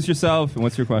 Introduce yourself and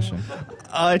what's your question?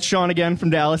 It's Sean again from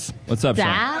Dallas. What's up, Sean?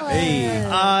 Dallas.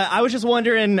 I was just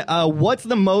wondering, what's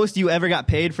the most you ever got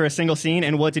paid for a single scene,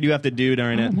 and what did you have to do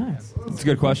during it? Nice. It's a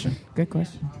good question. Good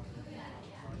question.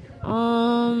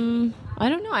 I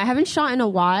don't know. I haven't shot in a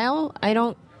while. I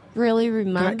don't really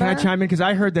remember. Can I chime in? Because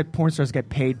I heard that porn stars get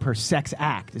paid per sex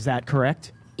act. Is that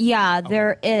correct? Yeah,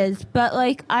 there is. But,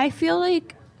 like, I feel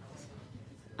like,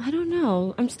 I don't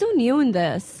know. I'm still new in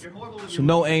this. So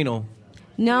no anal.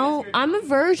 No, I'm a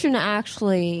virgin,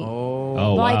 actually.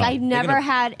 Oh, Like, wow. I've never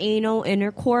had anal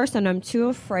intercourse, and I'm too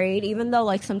afraid, even though,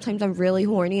 like, sometimes I'm really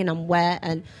horny and I'm wet,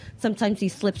 and sometimes he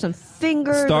slips some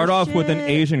fingers. Start or off with an shit.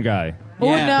 Asian guy. Oh,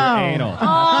 For no. anal.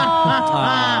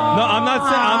 Oh. No, I'm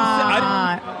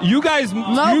not saying. You guys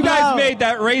made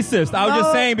that racist. I was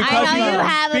just saying because I know you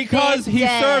have a because big he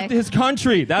dick. served his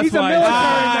country. That's He's a why.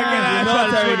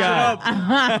 military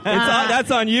guy. That's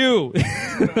on you.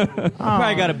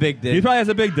 Probably got a big dick. He probably has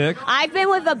a big dick. I've been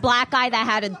with a black guy that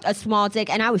had a small dick,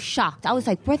 and I was shocked. I was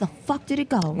like, where the fuck did it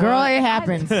go? Girl, it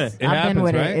happens. I've been happens,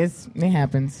 with right? it. It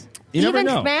happens. You never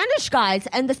Even know. Spanish guys,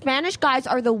 and the Spanish guys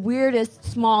are the weirdest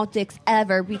small dicks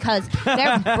ever because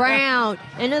they're brown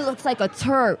and it looks like a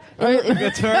turd.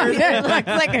 A turd? It looks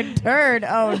like a turd.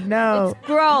 Oh, no. It's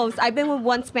gross. I've been with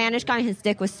one Spanish guy and his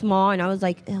dick was small, and I was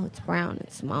like, ew, it's brown,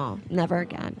 it's small. Never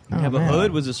again. You have a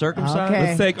hood? Was it circumcised? Okay.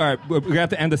 Let's take. All right, we're gonna have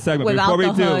to end the segment. Without Before we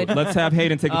the do, hood. let's have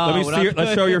Hayden take. Oh, let me without see. the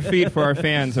Let's show your feet for our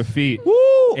fans of feet. Woo!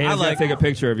 Hayden's like gonna take a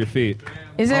picture of your feet.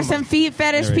 Is there some feet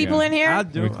fetish There we people go. in here? I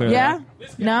do. Let me clear Yeah? that.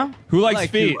 No? Who likes like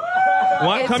feet?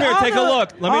 It's Come here, all take a the-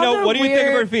 look. Let me all know. the What do you think of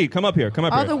her weird- feet? Come up here. Come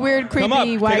up All here. the weird, Come up.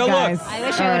 creepy white Take a look. guys. I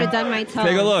wish I would have done my toes.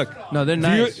 Take a look. No, they're Do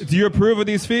nice. you approve of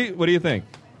these feet? What do you think?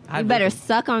 You better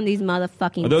suck on these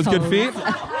motherfucking Are those good toes. feet?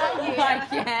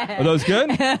 Are those good?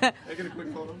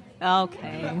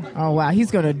 Okay. Oh, wow.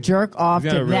 He's going to jerk off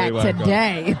He's to gonna that really whack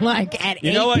today. Like at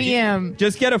You know 8 what? p.m.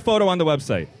 Just get a photo on the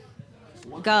website.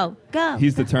 Go.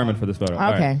 He's determined for this photo.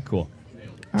 All Okay. right, cool.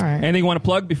 All right. Anything you want to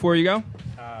plug before you go?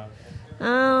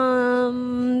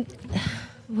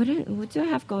 What do I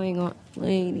have going on,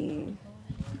 lady?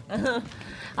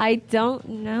 I don't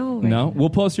know. right No. We'll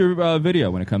post your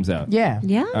video when it comes out. Yeah.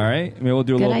 Yeah. All right. Maybe we'll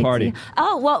do a Good little party. idea.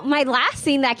 Oh, well, my last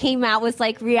scene that came out was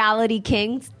like Reality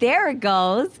Kings. There it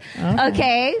goes.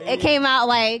 Okay. It came out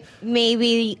like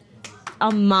maybe a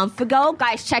month ago.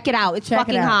 Guys, check it out. It's Check it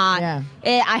fucking out. hot.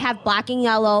 Yeah. I have Black and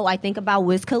Yellow. I think about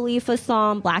Wiz Khalifa's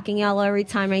song, Black and Yellow, every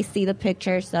time I see the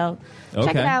picture. So check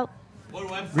Okay. it out.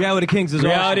 Reality Kings is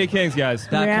Reality awesome. Kings, guys.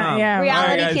 .com. Yeah.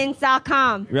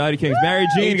 RealityKings.com. Reality Kings. Mary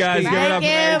Jean, guys. Give it up for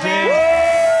Mary Thank Jean.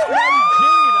 you,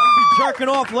 I'll be jerking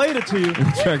off later to you.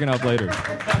 Checking up later.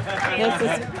 This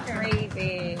is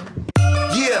crazy.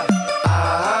 Yeah,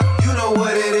 you know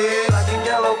what it is. Black and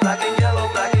yellow, black and yellow,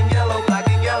 black and yellow, black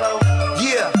and yellow.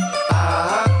 Yeah,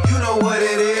 you know what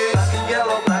it is. Black and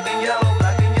yellow, black and yellow,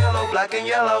 black and yellow, black and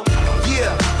yellow.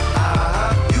 Yeah,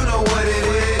 you know what it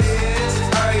is.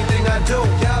 Everything I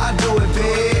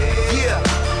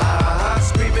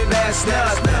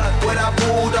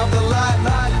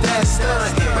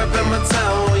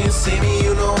see me,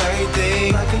 you know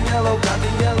everything. Black and yellow, black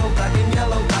and yellow, black and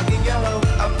yellow, black and yellow.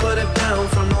 I put it down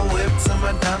from the whip to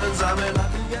my diamonds, I'm in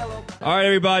black and yellow. All right,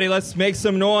 everybody, let's make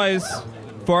some noise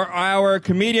for our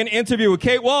comedian interview with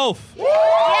Kate Wolff.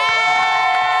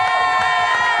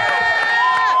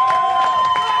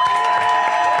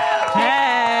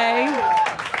 Hey,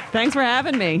 thanks for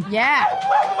having me. Yeah.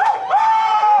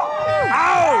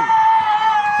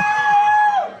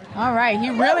 All right, he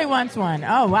really wants one.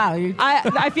 Oh, wow.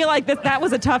 I feel like that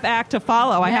was a tough act to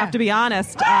follow, I have to be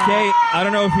honest. Kate, I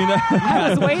don't know if you know. I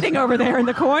was waiting over there in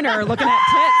the corner looking at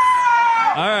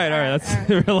tits. All right,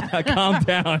 let's relax, calm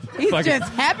down. He's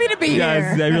just happy to be here.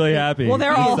 here. They're really happy. Well,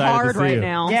 they're all Excited to hard see right you.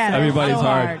 now. Yeah, everybody's so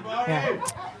hard. Yeah.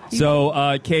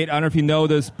 So, Kate, I don't know if you know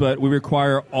this, but we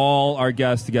require all our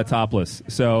guests to get topless.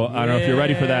 So, I don't know if you're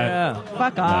ready for that.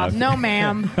 Fuck off. No,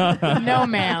 ma'am. No,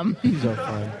 ma'am.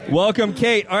 Welcome,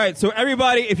 Kate. All right, so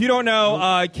everybody, if you don't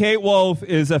know, Kate Wolff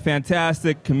is a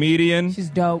fantastic comedian. She's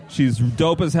dope. She's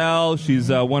dope as hell. She's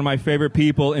one of my favorite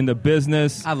people in the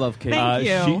business. I love Kate. Thank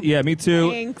you. Yeah, me too.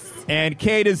 Thanks. And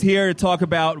Kate is here to talk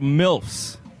about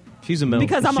MILFs. She's a MILF.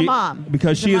 Because I'm a mom.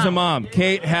 Because She's she a is a mom. mom.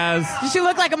 Kate has Does she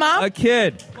look like a mom? a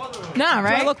kid. No,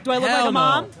 right? Do I look like a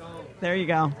mom? There you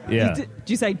go. Yeah. Did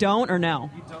you say don't or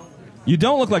no? You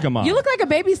don't look like a mom. You look like a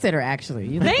babysitter, actually.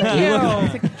 You Thank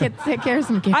you. Take care of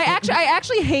some kids. I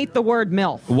actually hate the word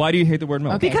MILF. Why do you hate the word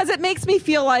MILF? Okay. Because it makes me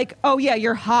feel like, oh yeah,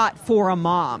 you're hot for a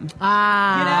mom. You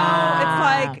know, it's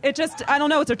like it just I don't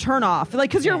know. It's a turnoff. Like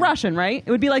because you're Russian, right?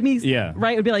 It would be like me. Yeah.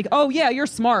 Right. It would be like, oh yeah, you're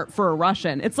smart for a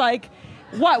Russian. It's like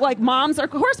what? Like moms are.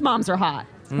 Of course, moms are hot.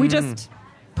 We just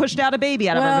pushed out a baby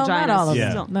out of our vaginas. Not all of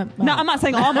Yeah. them. No, I'm not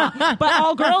saying all moms, but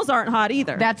all girls aren't hot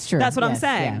either. That's true. That's what I'm Yes,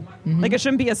 saying. yeah. Mm-hmm. Like it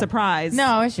shouldn't be a surprise.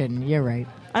 No, it shouldn't. You're right.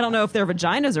 I don't know if their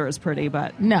vaginas are as pretty,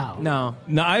 but No. No.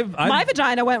 No, I've my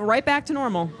vagina went right back to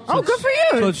normal. Oh, good for you.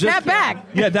 so it's just- Snap back.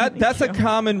 yeah, that's a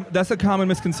common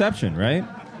misconception, right?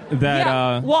 That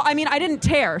Yeah. Well, I mean, I didn't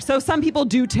tear. So some people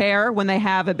do tear when they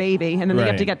have a baby, and then they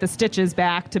have Right. to get the stitches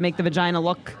back to make the vagina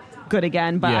look good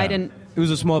again. But Yeah. I didn't. It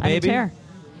was a small I didn't baby. tear.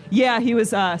 Yeah, he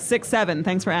was 6'7".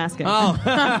 Thanks for asking. Oh.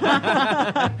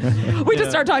 We just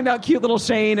started talking about cute little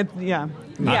Shane. Yeah.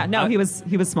 No, he was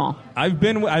small. I've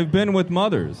been with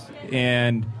mothers,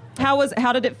 and How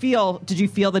did it feel? Did you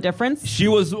feel the difference? she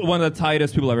was one of the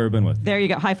tightest people I've ever been with. There you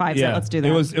go. High five. Yeah, Let's do that.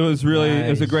 It was really it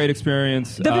was a Nice. great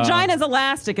experience. The vagina is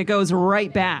elastic. It goes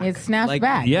right back. It snaps Like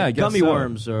back. Yeah, I guess gummy so.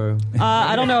 worms or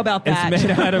I don't know about that. It's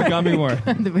made out of gummy worm.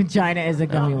 The vagina is a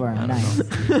gummy worm. Nice.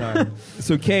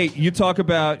 So, Kate, you talk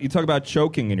about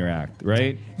choking in your act,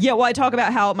 right? Yeah, well, I talk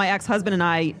about how my ex-husband and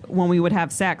I, when we would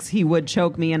have sex, he would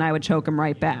choke me and I would choke him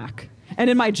right back. And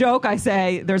in my joke, I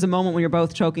say, there's a moment when you're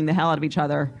both choking the hell out of each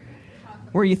other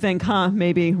where you think,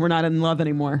 maybe we're not in love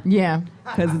anymore. Yeah.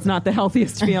 Because it's not the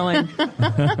healthiest feeling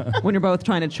when you're both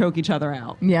trying to choke each other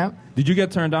out. Yeah. Did you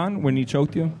get turned on when he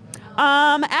choked you?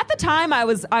 At the time, I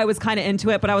was kind of into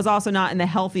it, but I was also not in the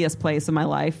healthiest place in my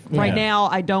life. Yeah. Right now,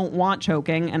 I don't want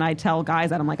choking, and I tell guys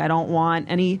that I'm like, I don't want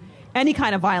any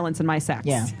kind of violence in my sex.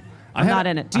 Yeah. I'm not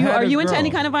in it. Are you into any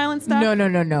kind of violent stuff?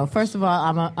 No. First of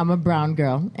all, I'm a brown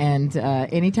girl, and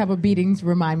any type of beatings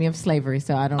remind me of slavery.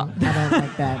 So I don't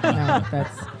like that. No,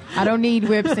 I don't need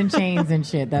whips and chains and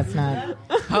shit. That's not.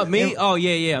 me? Oh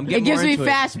yeah. I'm getting It gives more me into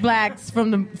flashbacks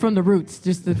from the roots,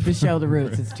 just to show the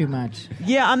roots. It's too much.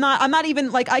 Yeah, I'm not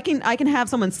even like I can have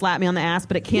someone slap me on the ass,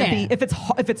 but it can't Yeah. be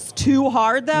if it's too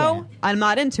hard though. I'm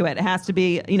not into it. It has to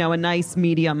be a nice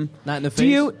medium. Not in the face? Do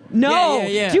you? No.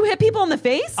 Yeah. Do you hit people in the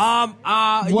face?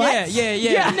 What? Yeah.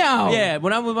 Yeah, no. Yeah,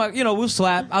 when I'm with my, we'll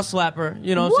slap. I'll slap her.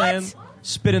 You know what I'm saying?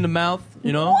 Spit in the mouth.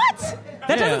 What?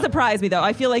 That Yeah. doesn't surprise me though.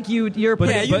 I feel like you're. But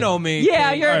pretty, you know me.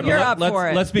 Yeah, you're All right, but up for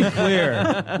it. Let's be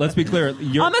clear. Let's be clear.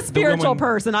 I'm a spiritual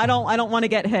person. I don't want to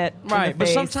get hit. in Right, the but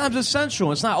face. sometimes it's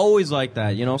sensual. It's not always like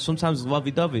that, Sometimes it's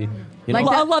lovey-dovey. like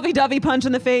a lovey-dovey punch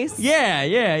in the face.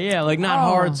 Yeah. Like not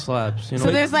hard slaps.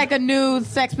 So there's like a new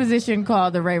sex position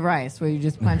called the Ray Rice, where you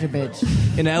just punch a bitch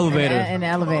in the elevator. in the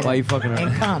elevator. While you fucking her.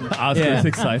 And come. Oscar's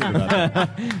excited about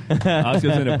that.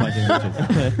 Oscar's into punching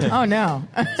bitches. Oh no.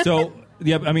 So,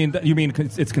 yeah, I mean, you mean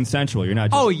it's consensual. You're not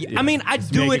just... Oh, yeah. I mean, I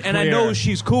do make it, and I clear. know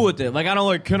she's cool with it. Like, I don't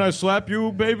like, can I slap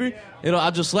you, baby?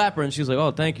 I'll just slap her, and she's like, oh,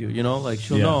 thank you. Like,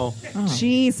 she'll Yeah. know. Oh.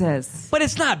 Jesus. But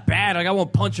it's not bad. Like, I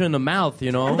won't punch her in the mouth,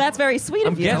 Well, that's very sweet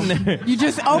I'm of you. getting there. You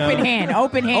just open hand.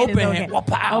 Open hand. Open is okay. hand.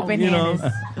 Wow, Open you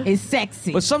hand is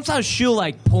sexy. But sometimes she'll,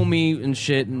 like, pull me and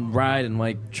shit and ride and,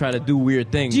 like, try to do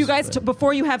weird things. Do you guys,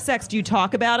 before you have sex, do you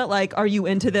talk about it? Like, are you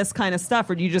into this kind of stuff,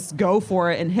 or do you just go for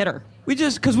it and hit her? We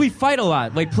just, because we fight a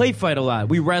lot, like play fight a lot.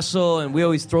 We wrestle and we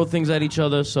always throw things at each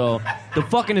other, so the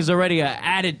fucking is already a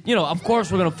added, you know, of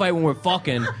course we're going to fight when we're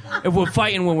fucking, if we're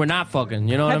fighting when we're not fucking,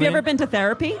 you know what I mean? Have you ever been to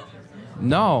therapy?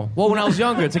 No. Well, when I was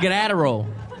younger, to get Adderall.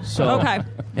 So, okay.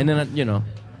 And then, you know.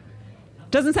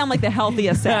 Doesn't sound like the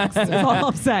healthiest sex, is all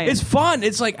I'm saying. It's fun.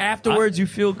 It's like afterwards you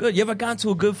feel good. You ever gotten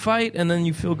to a good fight and then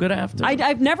you feel good after?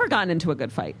 I've never gotten into a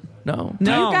good fight. No. Do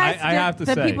you guys, I have to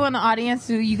the say. people in the audience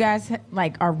who you guys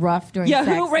like are rough during sex.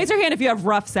 Who raise your hand if you have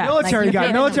rough sex? Military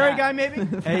guy. Military guy, maybe?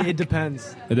 Hey, it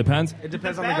depends. It depends? It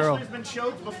depends on the girl. Bachelor's been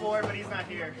choked before, but he's not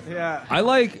here. Yeah. I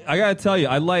gotta tell you,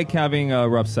 I like having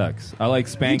rough sex. I like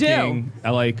spanking. I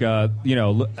like, you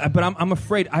know, but I'm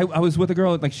afraid. I was with a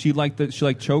girl, like, she liked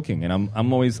choking, and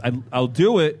I'm always, I'll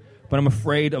do it, but I'm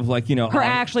afraid of, like, you know. Her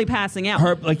actually passing out.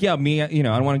 Her, like, yeah, me, you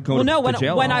know, I don't want to go to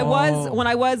jail.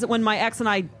 When my ex and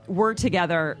I were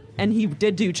together and he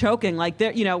did do choking, like,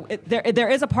 there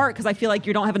is a part, because I feel like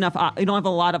you don't have a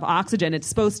lot of oxygen. It's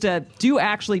supposed to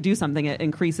actually do something. It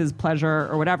increases pleasure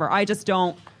or whatever. I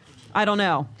don't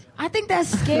know. I think that's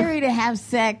scary to have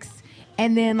sex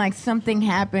and then, like, something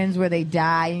happens where they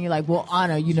die and you're like, well,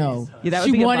 Anna, you know, that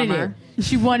would be a bummer.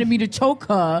 She wanted me to choke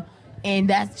her.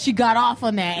 And she got off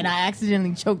on that, and I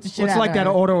accidentally choked the shit out of her. It's like that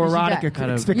autoerotic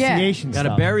kind asphyxiation stuff.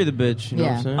 Gotta bury the bitch, you know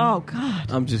what I'm saying? Oh, God.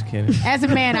 I'm just kidding. As a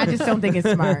man, I just don't think it's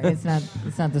smart. It's not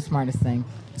the smartest thing.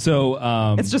 So,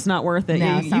 it's just not worth it.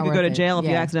 No, you could go to jail if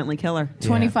you accidentally kill her.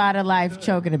 25 to life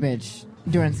choking a bitch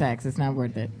during sex. It's not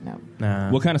worth it. No. Nah.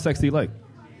 What kind of sex do you like?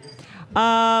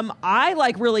 I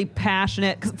like really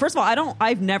passionate. 'Cause first of all,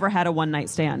 I've never had a one night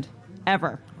stand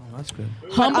ever. That's good.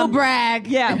 Humble brag.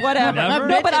 Yeah, whatever.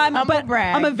 No, but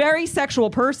brag. I'm a very sexual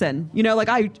person. You know, like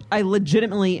I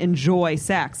legitimately enjoy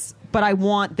sex, but I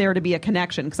want there to be a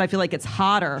connection because I feel like it's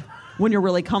hotter when you're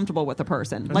really comfortable with a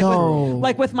person.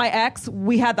 Like with my ex,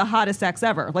 we had the hottest sex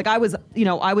ever. Like I was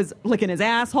licking his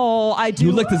asshole.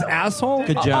 You licked his asshole?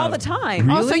 Good job. All the time.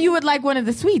 Really? Also, you would like one of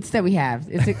the sweets that we have.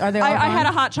 Are they all I had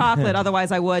a hot chocolate.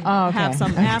 Otherwise, I would have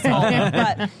some asshole.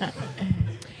 But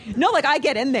no, like I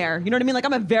get in there. You know what I mean? Like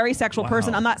I'm a very sexual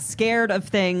person. I'm not scared of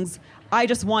things. I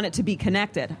just want it to be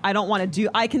connected. I don't want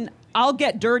to I'll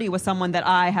get dirty with someone that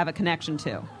I have a connection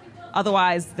to.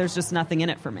 Otherwise, there's just nothing in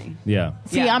it for me. Yeah.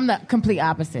 See, I'm the complete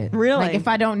opposite. Really? Like if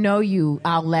I don't know you,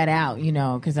 I'll let out, you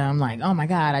know, because I'm like, oh my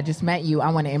God, I just met you. I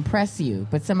want to impress you.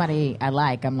 But somebody I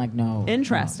like, I'm like, no.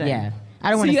 Interesting. No. Yeah. I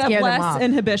don't want to scare them off. So you have less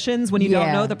inhibitions when you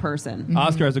don't know the person. Mm-hmm.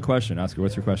 Oscar has a question. Oscar,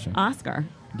 what's your question? Oscar.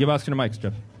 Give Oscar the mic,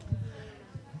 Jeff.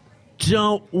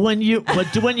 When you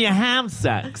have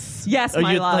sex, yes, are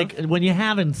my you, love. like when you're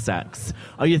having sex,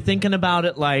 are you thinking about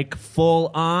it like full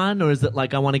on, or is it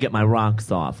like I want to get my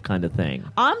rocks off kind of thing?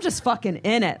 I'm just fucking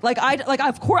in it.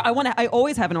 Of course I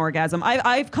always have an orgasm.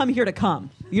 I've come here to come.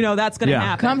 You know that's gonna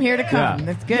happen. Come here to come. Yeah.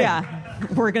 That's good. Yeah,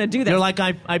 we're gonna do this. You're like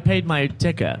I paid my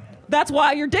ticket. That's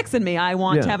why your dick's in me. I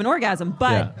want to have an orgasm,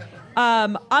 but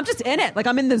I'm just in it. Like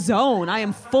I'm in the zone. I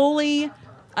am fully.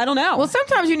 I don't know. Well,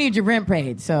 sometimes you need your rent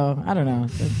paid, so I don't know.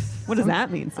 What does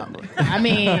that mean, Sydnee? I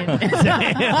mean,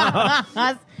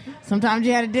 sometimes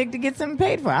you had a dick to get something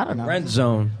paid for. I don't know. Rent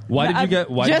zone. Why did you get?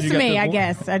 Just me, I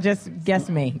guess. I just guessed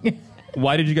me.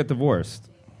 Why did you get divorced?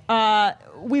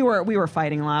 We were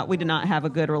fighting a lot. We did not have a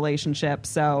good relationship,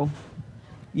 so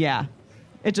yeah,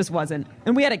 it just wasn't.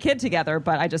 And we had a kid together,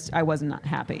 but I was not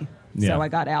happy, so I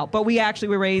got out. But we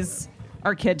raise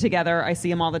our kid together. I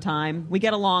see him all the time. We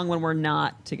get along when we're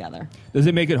not together. Does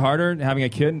it make it harder having a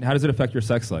kid? How does it affect your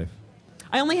sex life?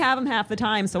 I only have him half the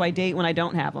time, so I date when I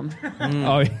don't have him.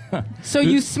 Oh, yeah. So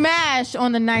you smash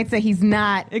on the nights that he's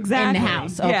not in the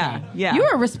house. Okay. Yeah.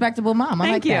 You're a respectable mom.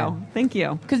 Thank you. Thank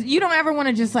you. Because you don't ever want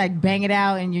to just like bang it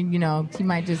out and you know, he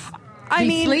might just...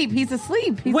 He's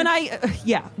asleep.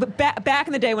 But back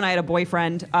in the day when I had a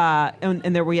boyfriend,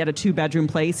 and there we had a 2-bedroom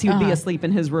place, he would be asleep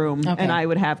in his room, and I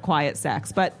would have quiet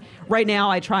sex. But right now,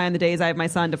 I try on the days I have my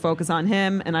son to focus on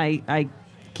him, and I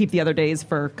keep the other days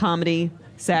for comedy,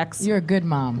 sex. You're a good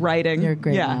mom. Writing. You're a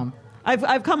great mom.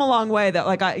 I've come a long way. That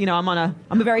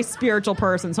I'm a very spiritual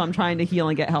person, so I'm trying to heal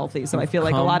and get healthy. So I feel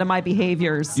like a lot of my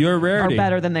behaviors are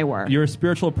better than they were. You're a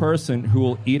spiritual person who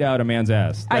will eat out a man's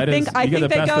ass. I think they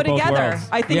go together.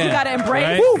 I think you got to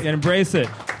embrace. Right? Embrace it.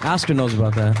 Oscar knows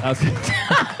about that.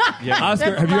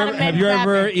 Oscar, have you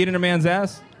ever eaten a man's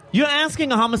ass? You're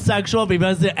asking a homosexual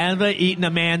because they ever eaten a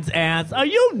man's ass. Are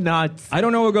you nuts? I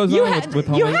don't know what goes on with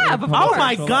You have. Oh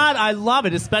my God, I love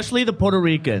it, especially the Puerto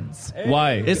Ricans.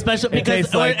 Why? Especially it because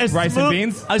tastes like rice and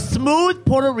beans? A smooth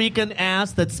Puerto Rican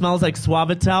ass that smells like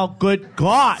Suavitel. Good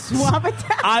God.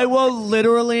 Suavitel? I will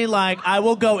literally I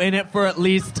will go in it for at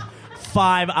least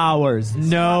 5 hours.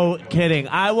 No kidding.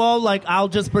 I'll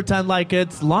just pretend like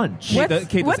it's lunch. What's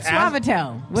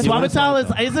Suavitel?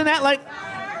 Suavitel isn't that like...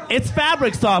 It's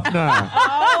fabric softener.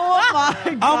 Oh my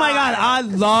god. Oh my god, I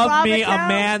love me a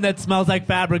man that smells like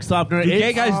fabric softener. Do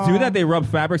gay guys do that? They rub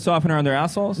fabric softener on their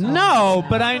assholes? No,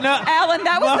 but I know. Allan,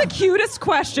 that was the cutest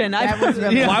question.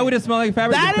 Why would it smell like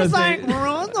fabric? That is like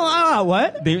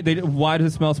what? Why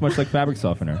does it smell so much like fabric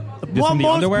softener? Just Well, from the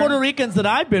most underwear? Puerto Ricans that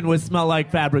I've been with smell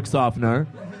like fabric softener.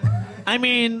 I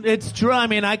mean, it's true. I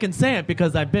mean, I can say it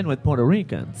because I've been with Puerto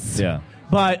Ricans. Yeah.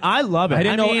 But I love it. I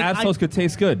didn't know mean, assholes could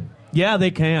taste good. Yeah,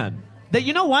 they can.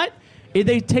 You know what?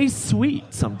 They taste sweet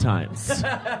sometimes.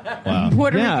 Wow.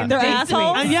 Puerto Ricans They're taste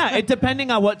assholes? sweet. Yeah,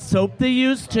 depending on what soap they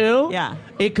use too. Yeah.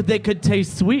 They could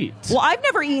taste sweet. Well, I've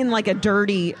never eaten like a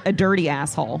dirty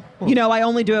asshole. I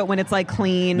only do it when it's like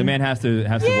clean. The man has to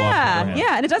wash beforehand.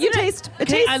 Yeah, and it doesn't taste. It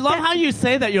tastes. I love how you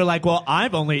say that. You're like, well,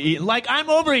 I've only eaten. Like, I'm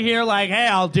over here like, hey,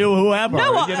 I'll do whoever.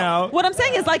 No, what I'm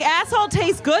saying is like asshole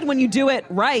tastes good when you do it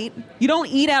right. You don't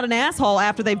eat out an asshole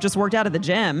after they've just worked out at the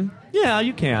gym. Yeah,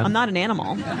 you can. I'm not an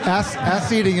animal.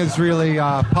 Ass eating is really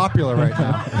popular right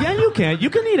now. Yeah, you can. You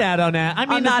can eat out on that. I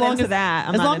mean, I'm not as long into as, that.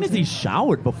 I'm as not long as into he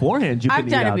showered beforehand, you can I've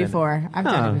eat done out it in before. I've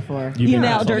done it before. You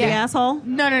now dirty Yeah. asshole?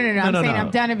 No. I'm No, saying no.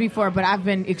 I've done it before, but I've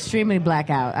been extremely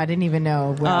blackout. I didn't even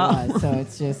know where I was, so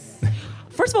it's just...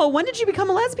 First of all, when did you become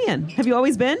a lesbian? Have you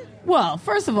always been? Well,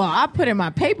 first of all, I put in my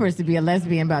papers to be a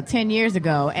lesbian about 10 years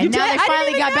ago, and You now did? they I didn't finally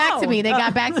even got back know. to me. They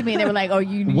got back to me, and they were like, "Oh,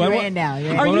 you're in now."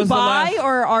 You're in. Are When you was the bi last-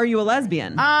 or are you a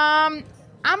lesbian?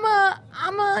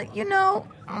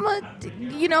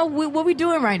 What we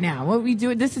doing right now? What we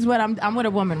doing? This is what I'm with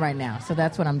a woman right now, so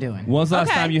that's what I'm doing. When was the last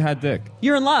Okay. time you had dick?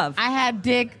 You're in love. I had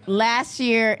dick last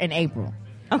year in April,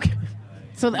 Okay.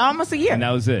 so almost a year. And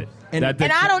that was it. And- That dick-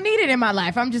 And I don't need it in my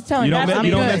life. I'm just telling You you. don't That's miss-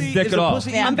 you don't good. miss dick Is at a all.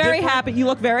 pussy Yeah. I'm very different? happy. You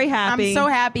look very happy. I'm so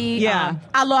happy. Yeah.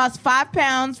 I lost 5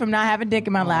 pounds from not having dick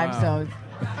in my life. So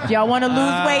if y'all want to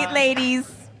lose weight, ladies,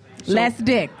 less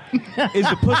dick. Is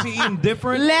the pussy eating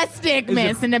different? Less dick,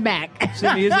 miss, in the back.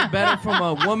 Sydnee, is it better from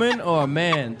a woman or a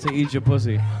man to eat your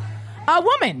pussy? A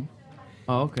woman.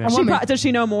 Oh, okay. Does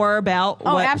she know more about?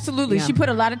 Oh, what- absolutely. Yeah. She put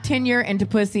a lot of tenure into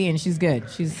pussy, and she's good.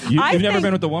 You've You've never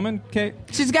been with a woman, Kate?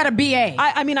 She's got a BA.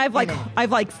 I mean, I've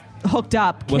hooked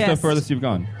up. What's the kissed. furthest you've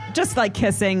gone? Just like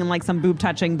kissing and like some boob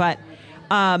touching, but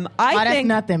I that's think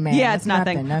nothing, man. Yeah, That's it's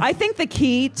nothing. nothing. That's- I think the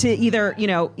key to either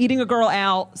eating a girl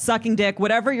out, sucking dick,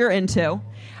 whatever you're into,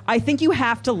 I think you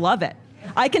have to love it.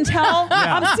 I can tell.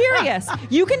 I'm serious.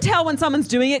 You can tell when someone's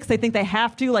doing it because they think they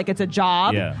have to, like it's a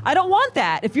job. Yeah. I don't want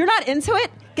that. If you're not into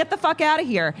it, get the fuck out of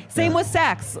here. Same with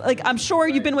sex. Like I'm sure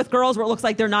you've been with girls where it looks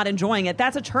like they're not enjoying it.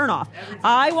 That's a turnoff.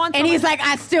 I want. and he's like,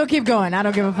 I still keep going. I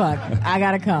don't give a fuck. I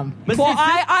gotta come. Well,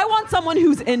 I want someone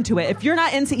who's into it. If you're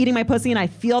not into eating my pussy and I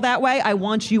feel that way, I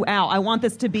want you out. I want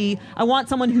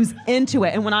someone who's into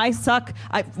it. And when I suck,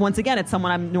 once again, it's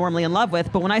someone I'm normally in love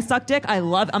with. But when I suck dick,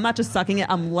 I'm not just sucking it,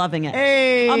 I'm loving it. Hey.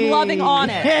 I'm loving on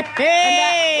it.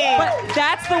 Hey. But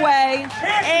that's the way.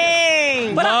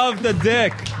 Hey. But Love the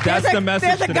dick. That's the message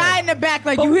There's a today. guy in the back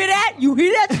like, you hear that? You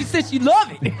hear that? She said she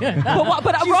love it.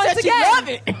 But She once said she again, love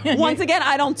it. once again,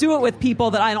 I don't do it with people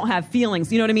that I don't have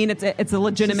feelings. You know what I mean? It's a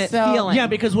legitimate feeling. Yeah,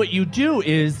 because what you do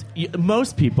is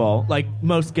most people, like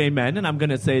most gay men, and I'm going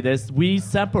to say this, we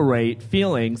separate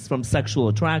feelings from sexual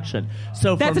attraction.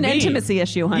 So That's for an me, intimacy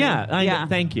issue, honey. Yeah,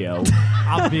 thank you.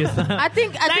 Obviously. I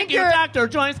think Thank you, your Dr.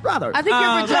 Joyce Brothers. I think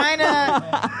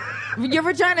your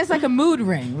vagina is like a mood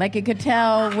ring. Like it could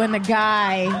tell when the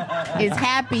guy is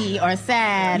happy or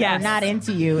sad Yes. or not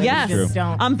into you. And Yes. you just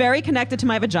don't. I'm very connected to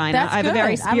my vagina. That's I have a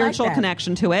very good. I like spiritual that.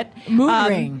 connection to it. Moon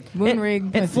ring. Moon ring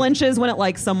It pussy. flinches when it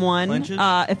likes someone. Flinches?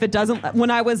 If it doesn't, when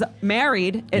I was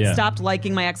married, it Yeah. stopped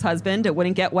liking my ex-husband. It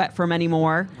wouldn't get wet from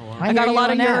anymore. I I got hear a you lot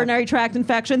of on that. urinary tract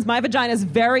infections. My vagina is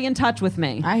very in touch with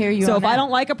me. I hear you So on if I that. don't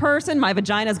like a person, my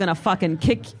vagina is gonna fucking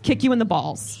kick you in the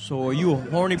balls. So are you a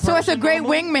horny person? So it's a great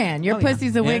normally? wingman. Your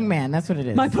pussy's a wingman. That's what it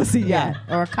is. My pussy, yeah.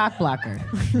 Or a cock blocker.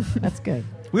 That's good.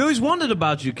 We always wondered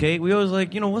about you, Kate. We always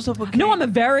like, what's up with Kate? No, I'm a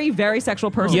very, very sexual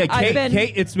person. Yeah, I've been,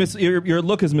 Kate, your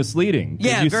look is misleading. 'Cause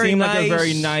Yeah, you very seem like a nice.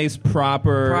 very nice,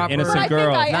 proper But innocent I think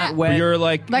girl. I Not am. wet. You're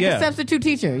like, Like yeah. a substitute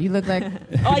teacher. You look like.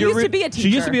 I You're used to be a teacher. She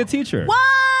used to be a teacher. What?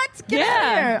 Get out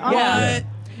of here. Oh, Yeah.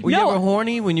 Were you No. ever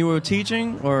horny when you were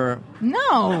teaching, or?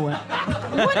 No.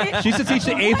 She used to teach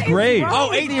the 8th grade. wrong? Oh,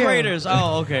 with 8th you? graders.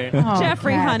 Oh, okay. Oh,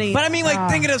 Jeffrey, crap. honey. But I mean, like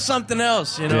thinking of something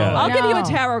else, Yeah. I'll give you a No.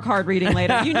 tarot card reading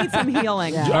later. You need some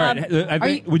healing. Yeah. All right. I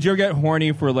think, would you ever get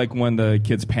horny for like when the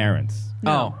kid's parents?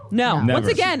 Oh. No. Never.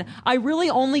 Once again, I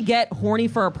really only get horny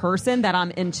for a person that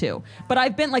I'm into. But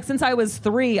I've been, like, since I was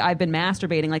 3, I've been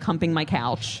masturbating, like humping my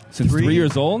couch. Since 3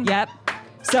 years old? Yep.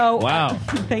 So Wow.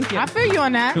 Thank you. I feel you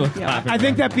on that. I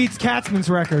think that beats Katsman's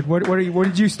record. What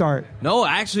did you start? No,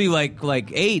 actually,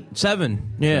 like 8,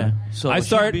 7. Yeah. So I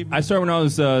started when I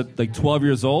was like 12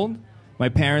 years old. My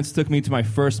parents took me to my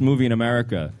first movie in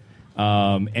America.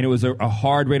 And it was a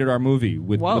hard rated R movie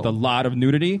with a lot of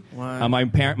nudity. Wow. My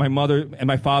mother and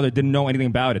my father didn't know anything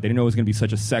about it. They didn't know it was going to be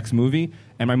such a sex movie.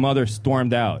 And my mother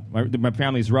stormed out. My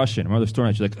family's Russian. My mother stormed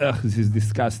out. She's like, ugh, this is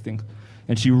disgusting.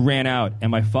 And she ran out.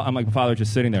 And my father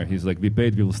just sitting there. He's like, we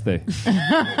paid, we will stay.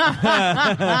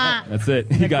 That's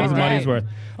it. He got his money's worth.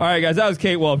 All right, guys, that was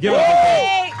Kate Wolff. Give it up for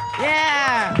Kate.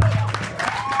 Yeah.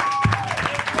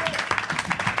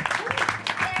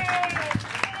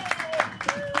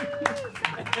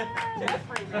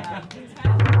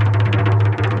 I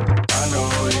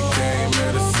know you came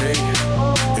here to see.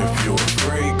 If you a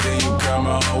freak, then you come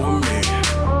home with me.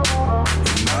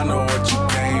 And I know what you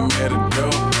came here to do.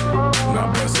 Now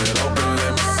bust it open,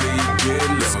 let me see you get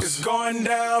loose. It's going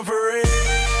down for real.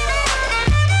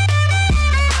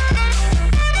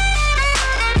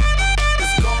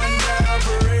 It's going down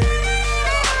for real.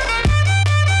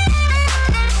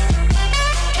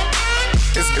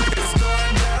 It's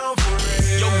going down for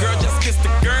real. Yo, girl, just kiss the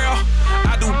girl.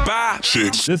 I do bye.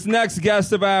 This next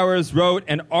guest of ours wrote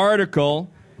an article,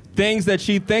 things that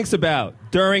she thinks about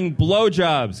during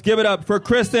blowjobs. Give it up for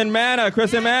Kristin Manna.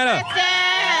 Kristin Manna.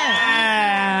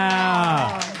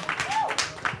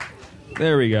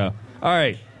 There we go. All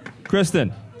right,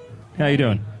 Kristin, how you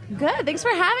doing? Good. Thanks for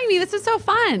having me. This was so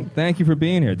fun. Thank you for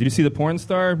being here. Did you see the porn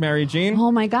star, Mary Jean? Oh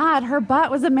my God, her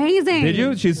butt was amazing. Did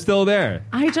you? She's still there.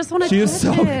 I just want to She touch is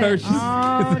so it.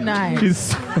 Oh,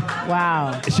 nice.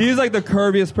 Wow. She's like the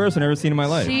curviest person I've ever seen in my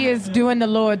life. She is doing the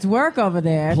Lord's work over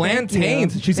there.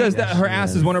 Plantains. She says that her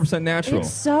ass is 100% natural. It's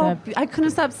so. I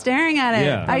couldn't stop staring at it.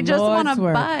 Yeah. I just want a Lord's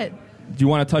work. butt. Do you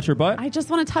want to touch her butt? I just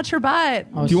want to touch her butt.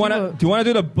 do you want to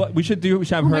do the butt? We should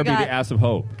have Oh my her be God. the ass of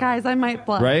hope, Guys, I might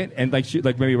blush. right? And like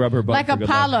maybe rub her butt Like for good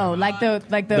luck. Apollo, like the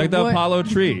Like the wood- Apollo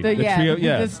tree. The, The yeah, trio-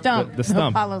 yeah, the stump. the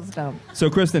stump. Apollo stump. So,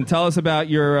 Kristin, tell us about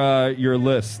your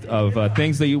list of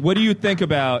things that what do you think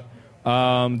about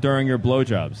during your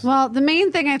blowjobs? Well, the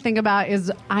main thing I think about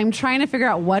is I'm trying to figure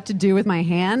out what to do with my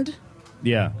hand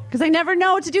Yeah. because I never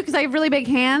know what to do because I have really big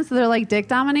hands, so they're like dick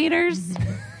dominators.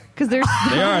 Because they're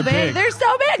so They are big. big. They're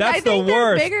so big. That's I think the they're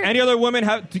worst. bigger. Any other women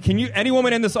any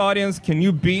woman in this audience, can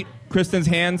you beat Kristin's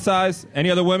hand size?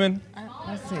 Any other women?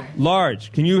 Let's see.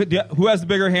 Large. Who has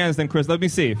bigger hands than Chris? Let me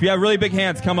see. If you have really big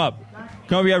hands, come up.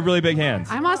 Come up if you have really big hands.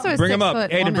 I'm also a Bring them up.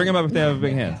 6-foot Aydin, woman. bring them up if they have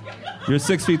big hands. You're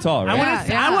 6 feet tall, right?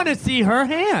 I want to see her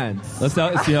hands. Let's see how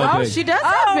big. Oh, she does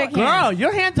have big Girl, hands.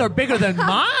 your hands are bigger than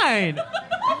mine.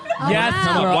 Yes,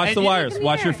 Come on, girl. watch And the you- wires.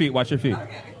 Watch your feet. Watch your feet.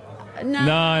 No.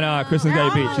 No, Kristin's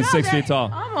got you beat. She's 6 feet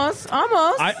tall. Almost.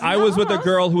 I was with a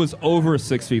girl who was over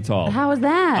 6 feet tall. How was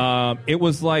that? It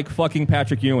was like fucking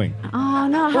Patrick Ewing. Oh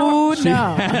no!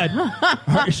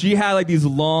 How? She had like these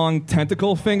long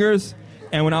tentacle fingers,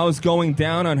 and when I was going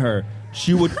down on her,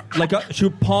 she would she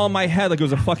would palm my head like it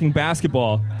was a fucking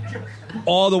basketball,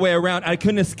 all the way around. I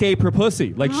couldn't escape her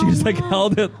pussy. Like she just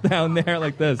held it down there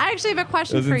like this. I actually have a It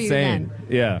question was for you insane. then.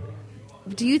 Yeah.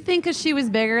 Do you think because she was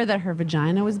bigger that her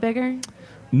vagina was bigger?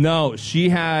 No, she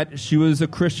was a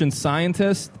Christian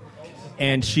Scientist,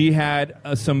 and she had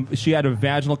a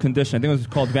vaginal condition. I think it was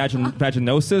called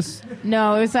vaginosis.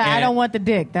 No, it's I And- don't want the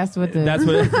dick. That's what the. That's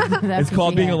what That's it's what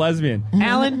called she being had. a lesbian.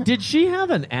 Alan, did she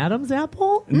have an Adam's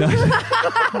apple? No.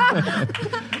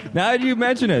 Now that you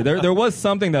mention it, there was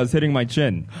something that was hitting my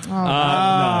chin.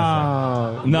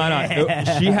 No.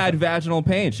 She had vaginal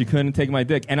pain. She couldn't take my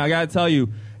dick, and I gotta tell you,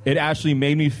 it actually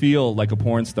made me feel like a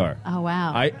porn star. Oh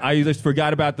wow! I just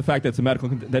forgot about the fact that it's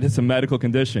a medical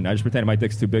condition. I just pretended my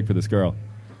dick's too big for this girl.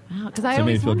 Because I So it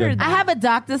made always me feel wondered good. that. I have a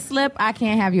doctor slip. I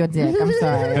can't have your dick. I'm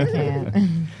sorry. I can't.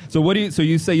 So what do you? So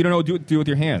you say you don't know what to do with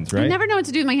your hands, right? I never know what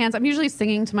to do with my hands. I'm usually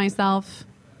singing to myself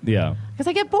Yeah. because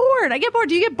I get bored.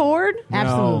 Do you get bored?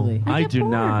 Absolutely. I get do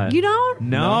bored. not. You don't?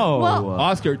 No. Well-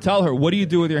 Oscar, tell her, what do you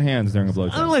do with your hands during a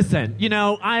blowjob? Listen,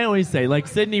 I always say, like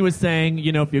Sydnee was saying,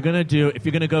 if you're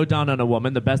gonna go down on a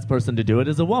woman, the best person to do it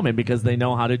is a woman because they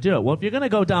know how to do it. Well, if you're gonna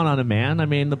go down on a man,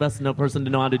 the best person to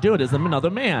know how to do it is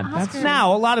another man.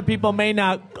 Now, a lot of people may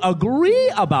not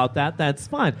agree about that. That's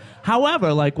fine.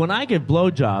 However, like when I give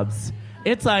blowjobs,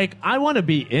 it's like I want to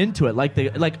be into it. Like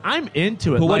I'm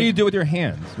into it. But what Like, do you do with your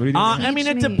hands? What do you do with your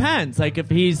hands? it depends. Like if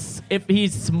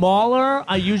he's smaller,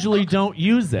 I usually don't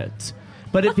use it.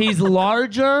 But if he's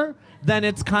larger, then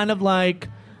it's kind of like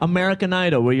American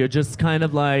Idol, where you're just kind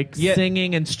of like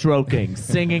singing and stroking,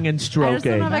 singing and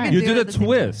stroking. know if I can You do do it the at the same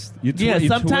twist.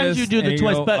 Sometimes you do the and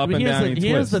twist. go But up and down, you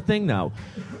here's twist. the thing, though.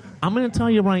 I'm going to tell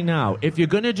you right now, if you're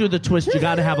going to do the twist, you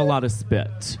got to have a lot of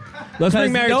spit. Let's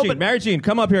bring Mary Jean. Mary Jean,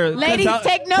 come up here. Ladies,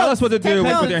 take notes. Tell us what to do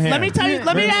with your hands. Let me tell you.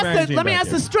 Let me ask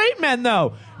the straight men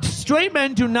though. Straight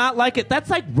men do not like it. That's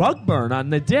like rug burn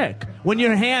on the dick. When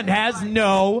your hand has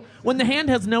no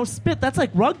spit, that's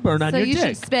like rug burn on So your you dick.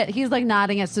 should spit. He's like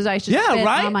nodding it, so I should spit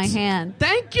on my hand.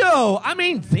 Thank you. I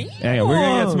mean, Yeah, we're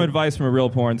gonna get some advice from a real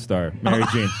porn star, Mary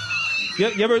Jean.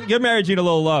 Give Mary Jean a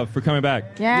little love for coming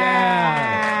back.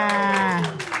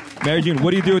 Yeah. Mary Jean,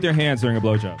 what do you do with your hands during a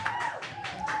blowjob?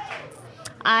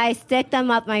 I stick them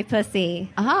up my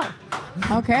pussy.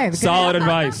 Okay. Solid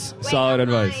advice. Solid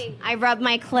advice. I rub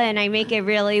my clit and I make it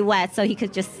really wet so he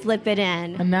could just slip it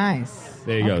in. Nice.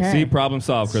 There you go. Okay. See, problem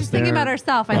solved, Kristin. Thinking about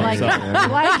herself. I like it.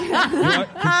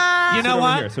 You know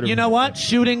what? You know what?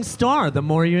 Shooting star. The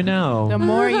more you know. The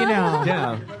more you know.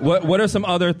 Yeah. What are some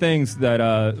other things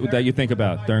that you think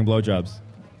about during blowjobs?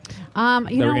 You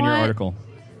that know were in your what? article.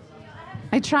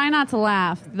 I try not to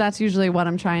laugh. That's usually what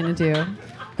I'm trying to do.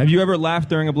 Have you ever laughed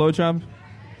during a blowjob?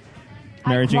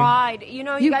 Mary Jean? Cried. You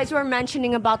know, you guys were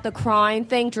mentioning about the crying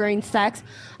thing during sex.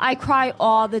 I cry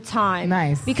all the time.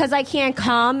 Nice. Because I can't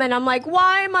come, and I'm like,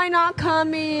 why am I not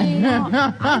coming?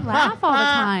 I laugh all the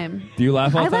time. Do you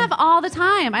laugh all I the time? laugh all the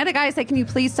time. I had a guy say, "Can you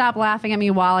please stop laughing at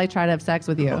me while I try to have sex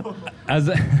with you?"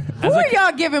 Who are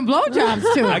y'all giving blowjobs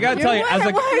to? I gotta tell you,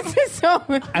 why is this so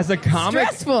as a comic,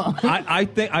 stressful? I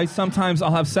think sometimes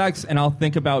I'll have sex and I'll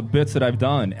think about bits that I've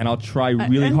done and I'll try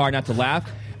really hard not to laugh,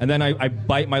 and then I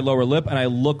bite my lower lip and I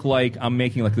look like I'm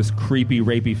making like this creepy,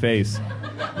 rapey face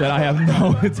that I have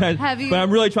no intention. But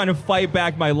I'm really trying to fight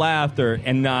back my laughter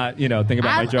and not, think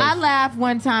about my jokes. I laughed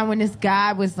one time when this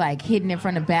guy was like hidden in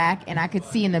front and back, and I could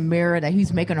see in the mirror that he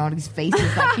was making all these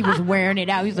faces like he was wearing it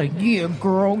out. He was like, "Yeah,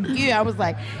 girl, yeah." I was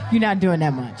like, "You're not doing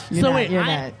that much."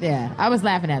 Yeah, I was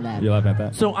laughing at that. You're laughing at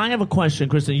that. So I have a question,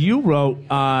 Kristin. You wrote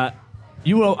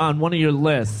on one of your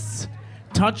lists,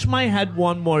 "Touch my head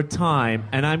one more time,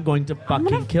 and I'm going to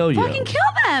fucking kill you." Fucking kill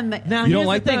them. Now, You don't here's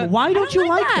like the thing. that? Why don't you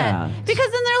like that?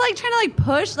 Because then they're like trying to like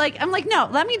push. Like I'm like, no,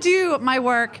 let me do my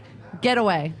work. Get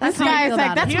away. That's This how I guy feel is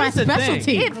like, about it. that's my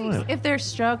specialty. If they're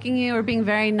stroking you or being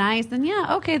very nice, then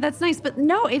yeah, okay, that's nice. But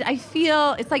no, I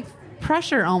feel it's like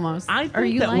pressure almost. I think or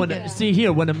you that like when it. see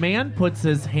here, when a man puts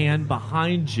his hand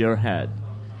behind your head,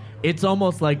 it's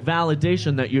almost like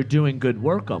validation that you're doing good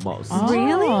work almost.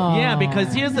 Really? Yeah,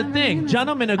 because here's the thing.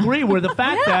 Gentlemen agree with the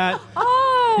fact that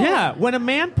yeah, when a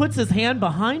man puts his hand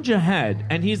behind your head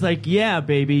and he's like, yeah,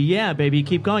 baby,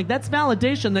 keep going, that's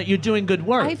validation that you're doing good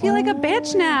work. I feel like a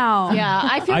bitch now. Yeah,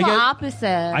 I feel the opposite.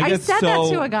 I said that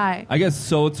to a guy. I get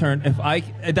so turned.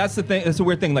 That's the thing. It's a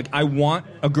weird thing. Like, I want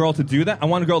a girl to do that. I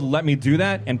want a girl to let me do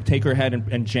that and take her head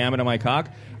and jam it on my cock.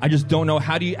 I just don't know,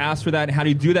 how do you ask for that and how do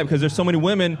you do that? Because there's so many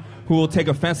women who will take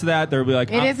offense to that. They'll be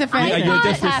like, It is offensive. You're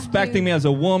disrespecting me as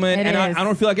a woman. It And is. I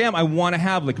don't feel like I am. I want to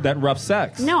have like that rough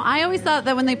sex. No, I always thought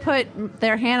that when they put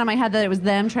their hand on my head that it was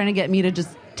them trying to get me to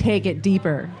just take it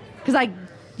deeper. Because I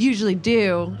usually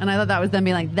do, and I thought that was them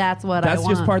being like, that's what I want.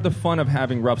 That's just part of the fun of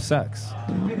having rough sex.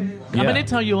 I'm going to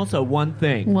tell you also one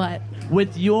thing. What?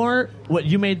 With what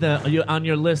you made on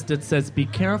your list, it says be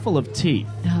careful of teeth.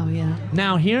 Oh yeah.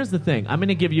 Now here's the thing. I'm going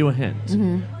to give you a hint.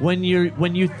 Mm-hmm.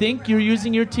 When you think you're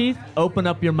using your teeth, open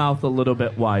up your mouth a little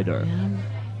bit wider. Yeah.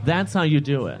 That's how you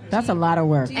do it. That's a lot of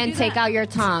work. And take out your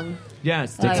tongue.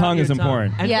 Yes, The tongue is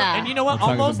important. And, Yeah. and you know what? The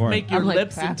tongue is Almost important. make your I'm like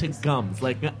lips into gums.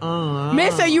 Like,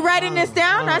 Miss, are you writing this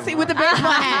down? I see with the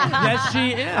baseball hat. Yes,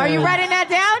 she is. Are you writing that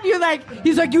down?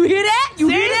 He's like, you hear that? You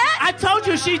hear that? I told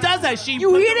you she does that. She You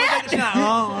puts hear it that? with the-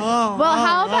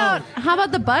 Well, how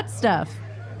about the butt stuff?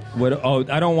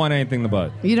 I don't want anything in the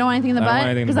butt. You don't want anything in the I don't want butt?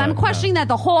 anything in the Because I'm butt, questioning that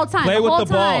the whole time. Play the with whole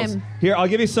the balls. time. Here, I'll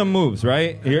give you some moves,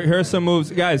 right? Here are some moves.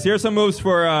 Guys, here are some moves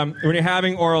for when you're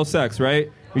having oral sex,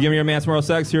 right? You're giving your man some oral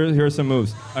sex, here are some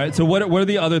moves. All right, so what are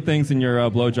the other things in your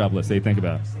blowjob list that you think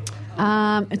about?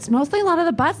 It's mostly a lot of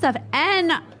the butt stuff,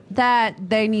 and that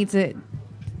they need to,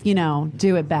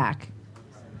 do it back.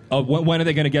 Oh, when are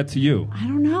they going to get to you? I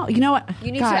don't know. You know what?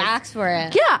 You need Guys, to ask for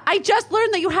it. Yeah, I just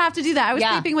learned that you have to do that. I was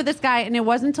Yeah. sleeping with this guy, and it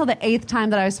wasn't until the 8th time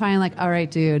that I was finally like, all right,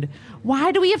 dude,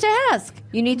 why do we have to ask?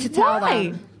 You need to tell Why?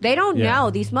 them. They don't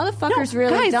know. These motherfuckers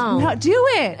really guys, don't. No, do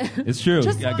it. It's true.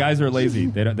 Yeah, guys are lazy.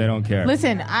 They don't care.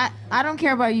 Listen, I don't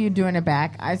care about you doing it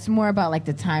back. It's more about like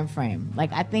the time frame.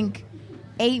 Like, I think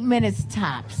 8 minutes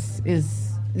tops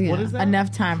is What is that?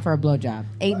 enough time for a blowjob.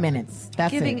 8 minutes.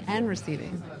 That's Giving it. and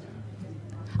receiving.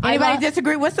 Anybody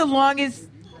disagree? What's the longest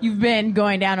you've been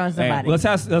going down on Hey, somebody?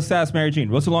 let's ask Mary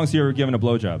Jean. What's the longest you ever given a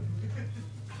blowjob?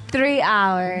 3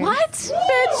 hours. What?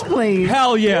 Bitch, please.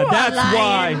 Hell yeah, You are that's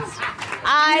lying. why.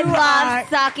 I love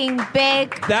sucking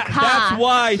big That's cock.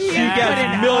 why she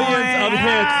gets millions of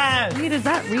hits Wait, is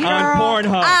that real? on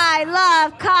Pornhub. I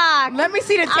love cock. Let me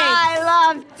see the tape. I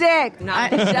love dick. No,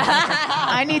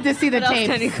 I need to see the What else tape.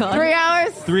 can you call 3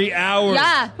 hours? 3 hours.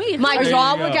 Yeah, my There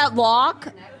jaw you go. would get locked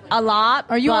a lot.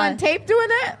 Are you but on tape doing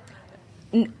that?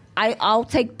 I'll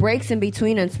take breaks in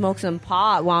between and smoke some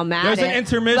pot while I'm at There's it. an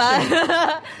intermission.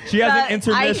 But- She has but an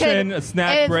intermission, I a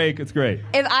snack if- break. It's great.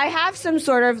 If I have some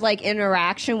sort of like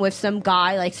interaction with some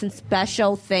guy, like some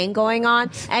special thing going on,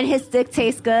 and his dick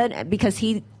tastes good because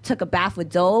he took a bath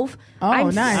with Dove,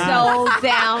 I'm nice. so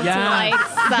down to like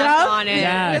suck on it.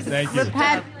 Yes, thank you.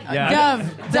 Dove. Yeah.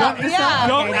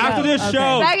 Don't, after this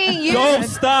show, Begging you- Dove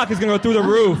stock is going to go through the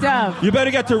roof. Dove. You better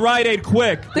get to Rite Aid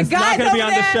quick. The It's guy's not going to be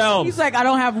over on the there, shelves. He's like, I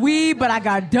don't have weed, but I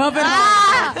got Dove at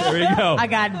home. There you go. I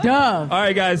got Dove. All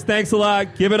right, guys, thanks a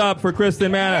lot. Give it up for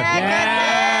Kristin Manna.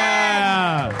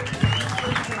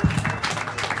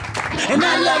 And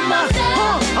I love my,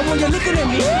 I want you looking at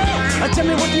me. Tell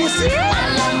me what do you see?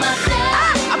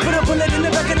 I put a bullet in the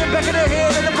back of the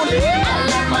head of the bullet.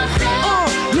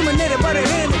 Illuminated by the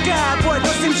hand of God, boy,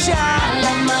 don't seem shy.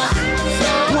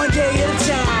 One day at a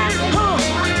time.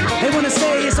 They wanna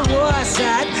say it's a war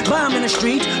outside, bomb in the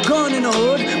street, gun in the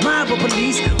hood, mob of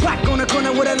police, rock on the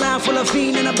corner with a line full of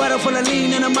fiend and a bottle full of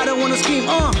lean and a mother wanna scheme.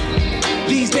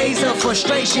 These days of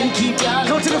frustration keep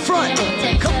come to the front.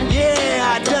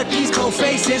 Yeah, I duck these cold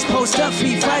faces, post up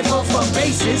feet, fight for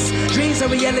basis. Dreams are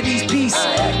reality's piece.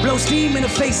 Blow steam in the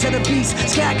face of the beast.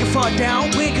 Sky can fall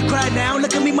down, wind can cry down.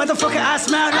 Look at me, motherfucker, I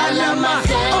smile. I love my.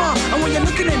 And when you're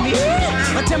looking at me,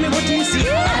 tell me what do you see?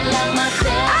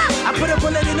 I put a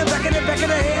bullet in the back of the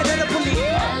head of the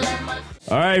police.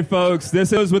 All right, folks,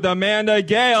 this is with Amanda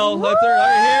Gail. Let her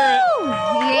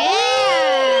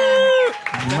hear it.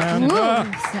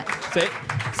 Amanda.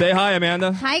 Say hi,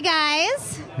 Amanda. Hi,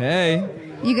 guys. Hey.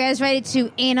 You guys ready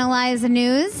to analyze the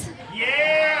news?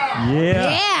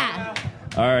 Yeah.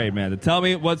 All right, Amanda. Tell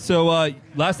me what. So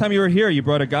last time you were here, you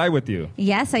brought a guy with you.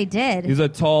 Yes, I did. He's a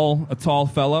tall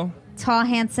fellow. Tall,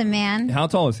 handsome man. How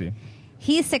tall is he?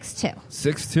 He's 6'2".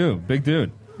 6'2", big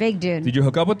dude. Big dude. Did you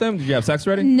hook up with him? Did you have sex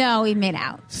already? No, we made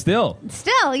out. Still,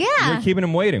 yeah. You're keeping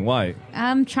him waiting. Why?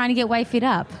 I'm trying to get wifeyed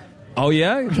up. Oh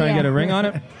yeah, you're trying to get a ring on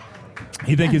it.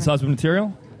 You think he's husband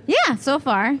material Yeah, so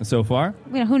far. so far?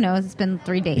 Who knows? It's been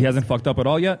 3 days. He hasn't fucked up at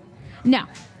all yet. No.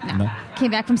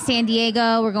 Came back from San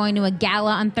Diego. We're going to a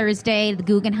gala on Thursday, the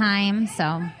Guggenheim.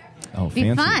 So, be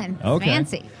fancy. fun. Okay.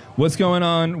 Fancy. What's going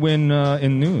on when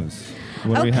in news?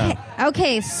 What do we have?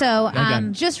 Okay, so Okay.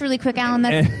 just really quick, Alan,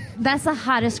 that's the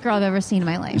hottest girl I've ever seen in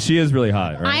my life. She is really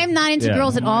hot, right? I am not into Yeah.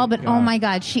 girls at all, but oh my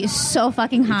God, she is so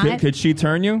fucking hot. Could she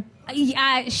turn you?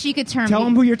 She could turn Tell me.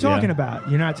 them who you're talking Yeah. about.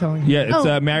 You're not telling. Yeah, it's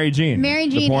Oh, Mary Jean. Mary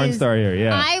Jean the porn is, star here.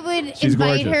 Yeah, I would She's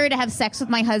invite gorgeous. her to have sex with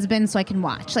my husband so I can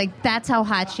watch. Like, that's how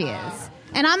hot she is.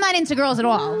 And I'm not into girls at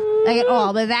all. Like, at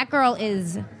all. But that girl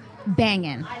is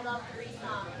banging.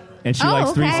 And she Oh, likes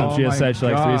okay. threesomes. She has said she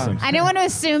likes threesomes. I didn't want to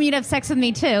assume you'd have sex with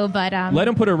me, too, but... Let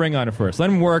him put a ring on it first.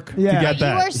 Let him work to get But you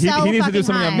that. are so he needs to do fucking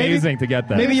something hot. amazing to get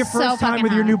that. Maybe your So first time fucking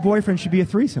with your hot. new boyfriend should be a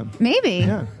threesome. Maybe.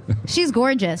 Yeah. She's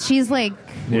gorgeous. She's like...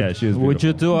 Yeah, she is. Would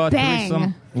you do a Bang.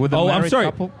 threesome with a Oh, I'm married sorry.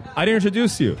 couple? I didn't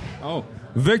introduce you. Oh,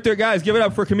 Victor, guys, give it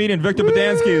up for comedian Victor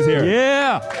Bodansky is here.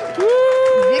 Yeah.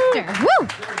 Victor. Woo!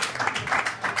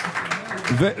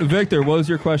 Victor, what was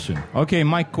your question? Okay,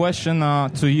 my question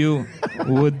to you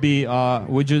would be: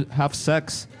 would you have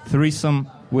sex threesome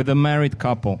with a married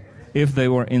couple if they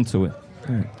were into it?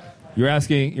 You're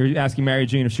asking Mary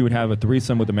Jean if she would have a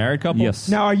threesome with a married couple? Yes.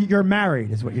 Now you're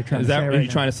married, is what you're trying Is to that say. are Right you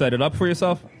trying to set it up for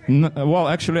yourself? Well,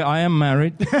 actually, I am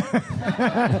married.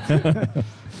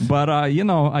 But,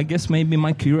 I guess maybe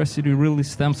my curiosity really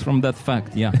stems from that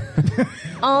fact, yeah.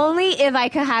 Only if I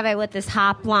could have it with this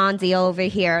hot blondie over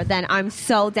here, then I'm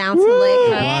so down to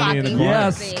lick her Blondie in the fucking corner.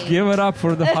 Yes, pussy. give it up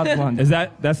for the hot blonde.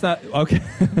 That's not okay.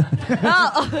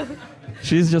 Oh.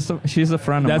 She's a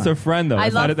friend of That's mine. a friend though. I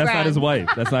That's love not that's not his friends. wife.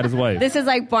 That's not his wife. This is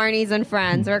like Barney's and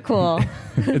Friends. We're cool.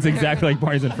 It's exactly like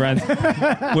Barney's and Friends,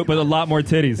 with a lot more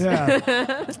titties.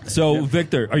 So,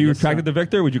 Victor, are you attracted to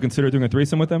Victor? Would you consider doing a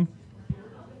threesome with him?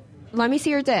 Let me see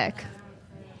your dick.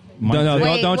 No,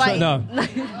 Wait, don't wait. no.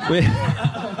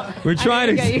 We're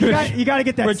trying to. You got to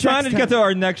get that. We're trying to get to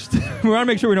our next. We want to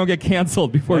make sure we don't get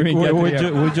canceled before we even get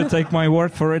to would you take my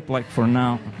word for it? Like for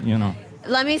now,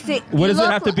 Let me see. What You does it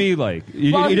look have to be like?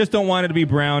 You Well, just don't want it to be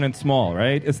brown and small,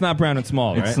 right? It's not brown and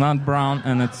small, right? It's not brown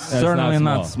and it's That's certainly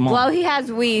not not small. small. Well, he has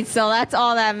weed, so that's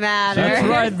all that matters. That's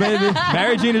right, baby.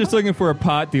 Mary Jean is just looking for a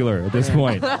pot dealer at this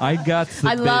point. I got the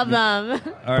I love baby.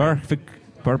 them. Perfect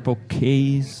purple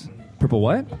haze. Purple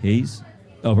what? Haze.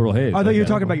 Oh, Purple Haze. I thought you were Okay.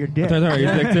 talking about your dick. I thought you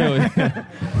were talking about your dick, too.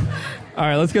 All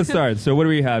right, let's get started. So what do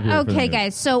we have here? for the Okay, news?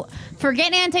 guys. So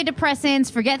forget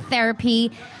antidepressants, forget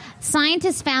therapy.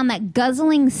 Scientists found that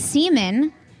guzzling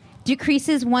semen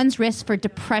decreases one's risk for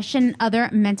depression and other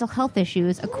mental health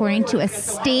issues, according to a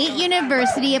State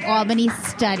University of Albany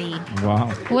study. Wow.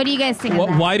 What do you guys think of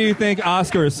that? Why do you think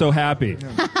Oscar is so happy?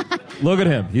 Look at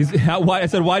him. I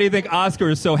said, why do you think Oscar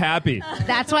is so happy?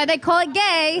 That's why they call it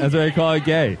gay. That's why they call it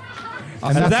gay.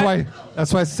 And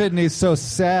that's why Sydnee's so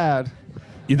sad.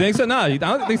 You think so? No, I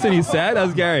don't think Sydnee's sad.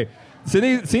 That's Gary.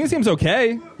 Sydney seems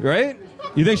okay, right?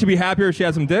 You think she'd be happier if she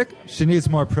had some dick? She needs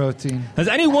more protein. Has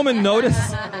anyone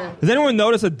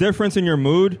noticed a difference in your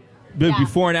mood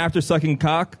before and after sucking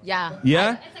cock? Yeah.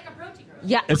 Yeah?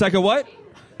 Yeah. It's like a what?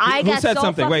 I who get said so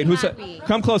something? Wait, who fucking said? happy.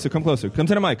 Come closer. Come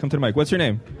to the mic. What's your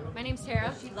name? My name's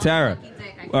Tara. Tara.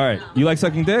 All right. You like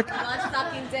sucking dick? I love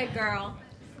sucking dick, girl.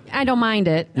 I don't mind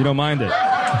it. You don't mind it.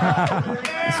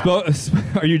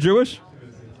 Are you Jewish?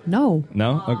 No.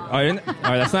 No? Okay. All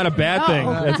right, that's not a bad thing.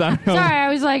 That's not, Sorry, I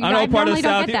was like, I normally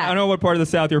don't get that. I don't know what part of the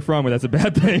South you're from, but that's a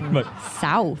bad thing. But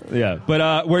South. yeah.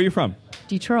 But where are you from?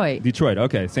 Detroit. Detroit.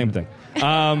 Okay, same thing.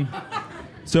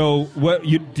 So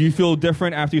do you feel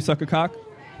different after you suck a cock?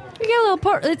 You get a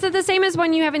little. It's the same as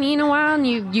when you haven't eaten in a while and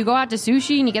you go out to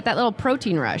sushi and you get that little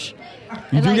protein rush.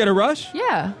 You do get a rush?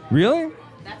 Yeah. Really?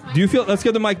 Do you feel? Let's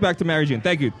give the mic back to Mary Jane.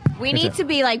 Thank you. We need to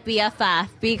be like BFF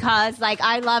because like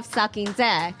I love sucking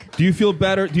dick. Do you feel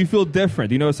better? Do you feel different?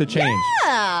 Do you notice a change?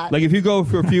 Yeah. Like if you go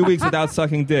for a few weeks without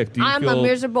sucking dick, do you I'm feel? a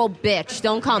miserable bitch.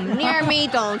 Don't come near me.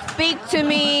 Don't speak to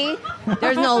me.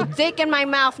 There's no dick in my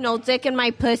mouth. No dick in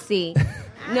my pussy.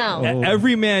 No.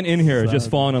 Every man in here has just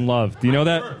fallen in love. Do you know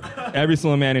that? Every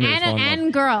single man in here has fallen in love.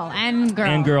 And girl.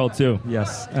 And girl, too.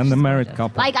 Yes, and the married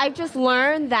couple. Like, I just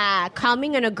learned that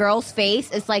coming in a girl's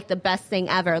face is, like, the best thing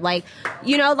ever. Like,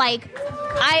 you know, like,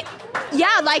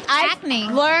 I've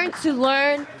learned to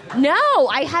learn. No,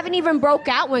 I haven't even broke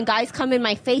out when guys come in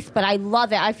my face, but I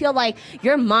love it. I feel like,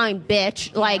 you're mine,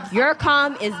 bitch. Like, your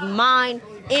cum is mine,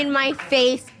 in my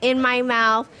face, in my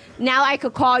mouth. Now I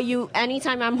could call you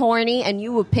anytime I'm horny, and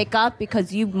you would pick up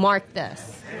because you marked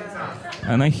this.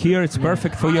 And I hear it's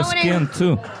perfect for your skin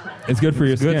too. It's good for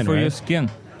your skin. Good for right? your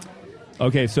skin.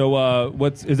 Okay, so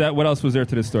what else was there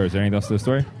to this story? Is there anything else to the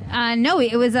story? No,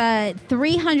 it was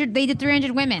 300. They did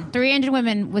 300 women. 300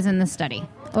 women was in the study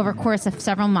over a course of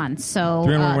several months. So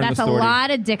 300 were in that's the a story.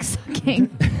 lot of dick sucking.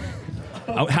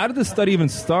 How did the study even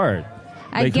start?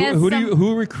 I Like, guess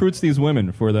who recruits these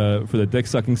women for the dick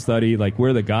sucking study? Like,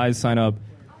 where the guys sign up,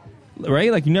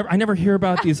 right? Like, I never hear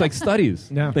about these like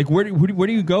studies. No. Like, where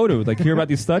do you go to like hear about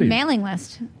these studies? mailing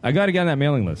list. I got to get on that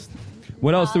mailing list.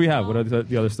 What else do we have? What are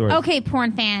the other stories? Okay,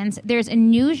 porn fans. There's a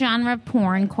new genre of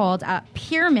porn called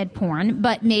pyramid porn,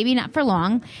 but maybe not for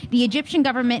long. The Egyptian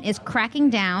government is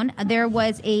cracking down. There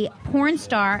was a porn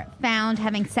star found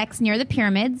having sex near the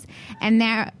pyramids, and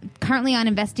they're currently on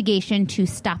investigation to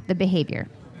stop the behavior.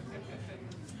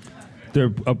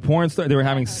 They're a porn star. They were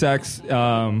having sex at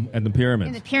the pyramids.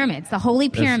 In the pyramids, the holy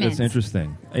pyramids. That's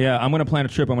interesting. Yeah, I'm going to plan a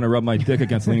trip. I'm going to rub my dick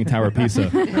against the Leaning Tower of Pisa.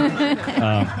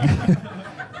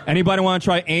 Anybody want to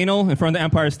try anal in front of the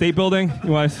Empire State Building?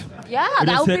 You want to, Yeah, or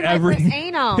that just would be my first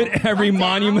anal. hit every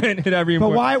monument, hit every. But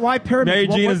why pyramids? Mary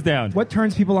Jean what, is down. What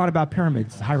turns people on about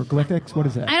pyramids? Hieroglyphics? What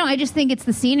is that? I don't. I just think it's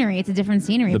the scenery. It's a different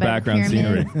scenery. The but background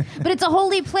pyramid. scenery. But it's a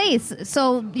holy place,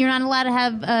 so you're not allowed to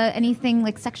have anything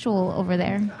like sexual over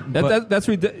there. That's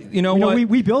you know what?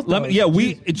 We built those.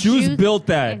 Jews built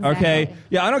that. Exactly. Okay.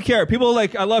 Yeah, I don't care. People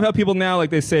like. I love how people now like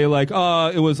they say like, oh,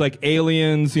 it was like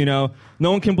aliens. You know,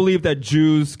 no one can believe that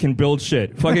Jews can build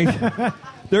shit. Fucking.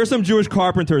 There are some Jewish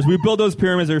carpenters. We built those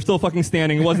pyramids. They're still fucking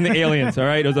standing. It wasn't the aliens, all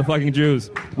right? It was the fucking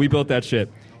Jews. We built that shit.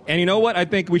 And you know what? I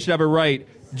think we should have a right.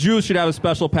 Jews should have a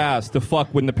special pass to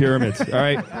fuck with the pyramids, all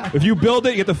right? If you build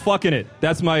it, you get to fuck in it.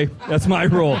 That's my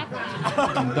rule.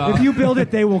 If you build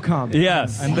it, they will come.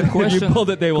 Yes. And the question, if you build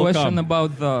it, they will question come.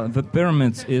 about the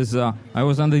pyramids is, I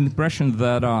was under the impression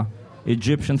that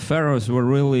Egyptian pharaohs were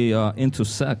really into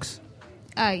sex.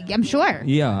 I'm sure.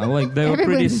 Yeah, like they were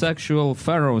pretty Everyone- sexual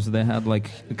pharaohs. They had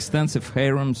like extensive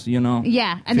harems, you know.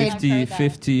 Yeah, and they'd-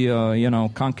 50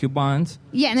 concubines.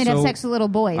 Yeah, and they'd have So sex with little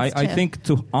boys. I too. think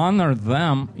to honor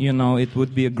them, it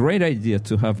would be a great idea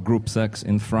to have group sex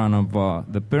in front of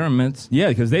the pyramids. Yeah,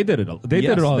 because they did it. They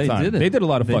did it all the time. They did a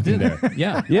lot of They fucking did it. there.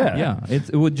 Yeah, Yeah. yeah.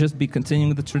 It would just be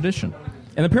continuing the tradition.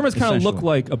 And the pyramids kind of look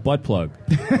Essentially. like a butt plug.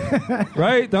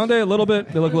 Right? Don't they? A little bit?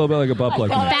 They look a little bit like a butt plug.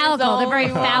 to me. Phallical. They're very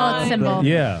phallic symbol.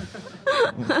 Yeah.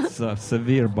 It's a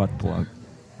severe butt plug.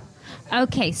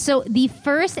 Okay, so the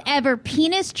first ever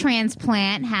penis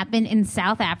transplant happened in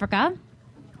South Africa.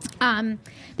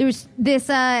 There's this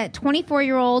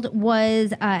 24-year-old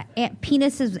was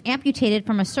penis was amputated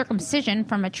from a circumcision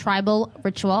from a tribal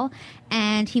ritual,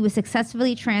 and he was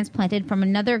successfully transplanted from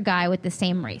another guy with the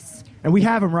same race. And we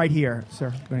have him right here,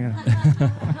 sir.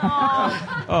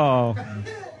 Oh.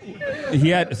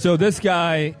 This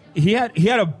guy, he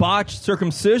had a botched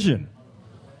circumcision.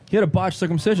 He had a botched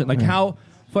circumcision. Like how?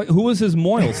 Who was his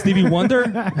moil? Stevie Wonder?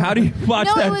 How do you botch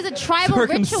that? No, it was a tribal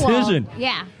circumcision? ritual.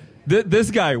 Yeah. This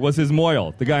guy was his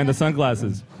moil. The guy in the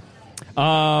sunglasses.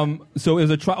 So it was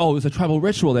a tribal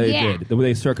ritual that they did, where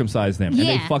they circumcised him, and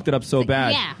they fucked it up so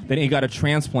bad. Yeah. Then he got a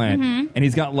transplant, and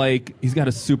he's got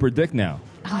a super dick now.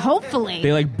 Hopefully.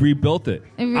 They rebuilt it.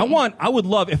 I would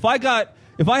love if I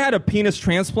had a penis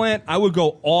transplant, I would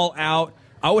go all out.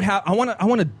 I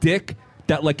want a dick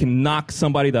that can knock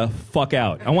somebody the fuck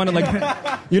out. I want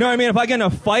to you know what I mean? If I get in a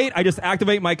fight, I just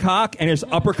activate my cock and just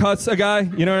uppercuts a guy,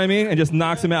 you know what I mean? And just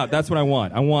knocks him out. That's what I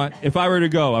want. If I were to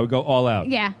go, I would go all out.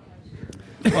 Yeah.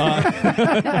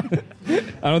 I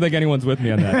don't think anyone's with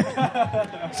me on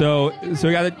that. So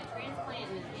we got it.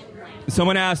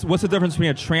 Someone asked, what's the difference between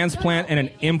a transplant and an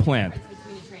implant?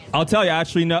 I'll tell you,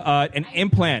 actually, no, an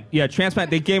implant. Yeah, transplant,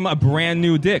 they gave him a brand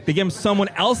new dick. They gave him someone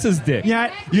else's dick.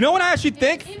 Yeah. You know what I actually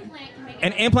think?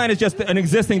 An implant is just an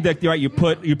existing dick, right? You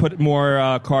put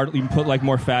more you put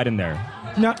more fat in there.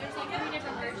 No.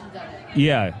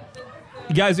 Yeah.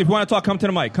 You guys, if you want to talk, come to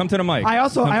the mic. Come to the mic. I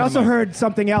also heard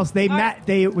something else.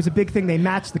 It was a big thing. They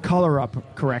matched the color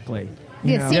up correctly.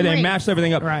 They matched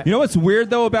everything up. Right. You know what's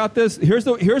weird though about this? Here's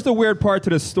the weird part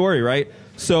to this story, right?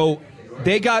 So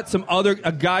they got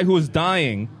a guy who was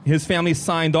dying. His family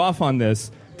signed off on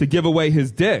this to give away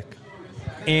his dick.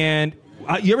 And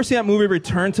you ever see that movie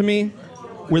Return to Me,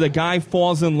 where the guy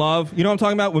falls in love? You know what I'm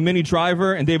talking about, with Minnie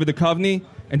Driver and David Duchovny.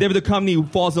 And David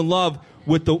Duchovny falls in love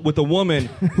with the woman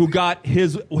who got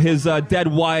his dead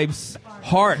wife's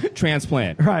heart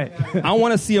transplant. Right. I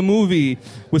want to see a movie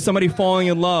with somebody falling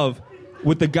in love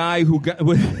with the guy who got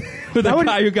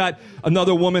guy who got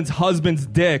another woman's husband's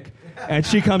dick, and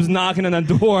she comes knocking on the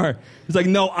door. He's like,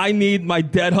 "No, I need my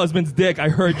dead husband's dick. I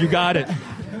heard you got it.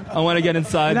 I want to get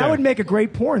inside." That there. would make a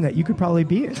great porn that you could probably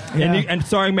be in. Yeah. And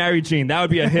starring Mary Jean, that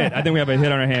would be a hit. I think we have a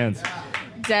hit on our hands.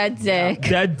 Dead dick.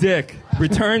 Dead dick.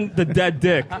 Return the dead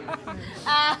dick.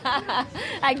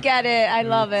 I get it. I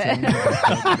love it.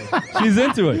 She's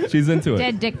into it.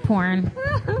 Dead dick porn.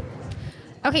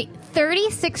 Okay,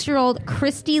 36-year-old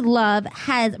Kristin Love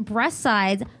has breast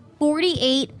size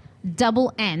 48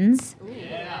 double N's.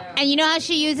 And you know how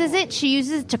she uses it? She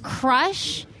uses it to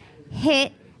crush,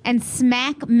 hit, and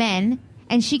smack men,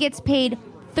 and she gets paid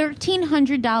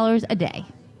 $1,300 a day.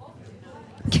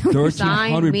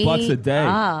 $1,300 a day.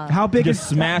 How big is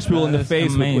smash people in the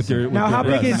face with your now? How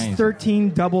big is 13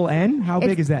 double N? How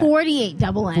big is that? 48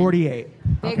 double N. 48.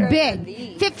 Okay.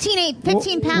 Big.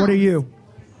 15 pounds. What are you?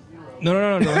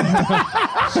 No.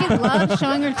 She loves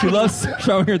showing her titties. She loves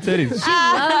showing her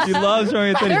titties. She loves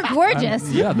showing her titties. They're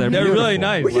gorgeous. Yeah, they're really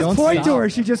nice. We just point to her.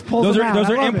 She just pulls them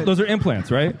out. Those are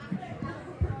implants, right?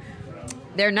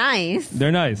 They're nice.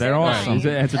 They're nice. They're awesome.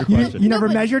 Answer the question. You never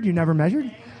measured? You never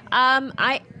measured?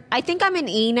 I think I'm an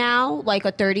E now, like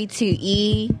a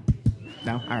 32E.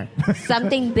 No, all right.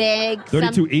 Something big.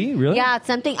 32E, really? Yeah,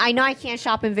 something. I know I can't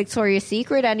shop in Victoria's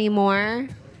Secret anymore.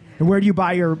 And where do you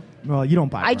buy your? Well, you don't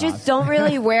buy. I bras. just don't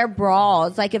really wear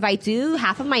bras. Like if I do,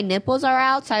 half of my nipples are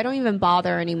out, so I don't even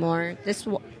bother anymore.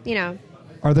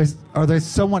 Are they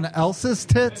someone else's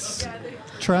tits?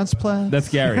 Transplant? That's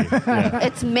Gary. Yeah.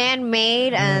 It's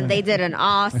man-made, and they did an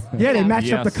awesome. Yeah, they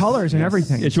matched up the colors and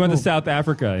everything. Yeah, she went to South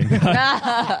Africa. And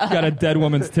got a dead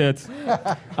woman's tits.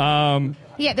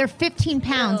 Yeah, they're 15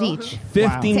 pounds each.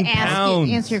 15 to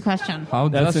pounds. Answer your question. How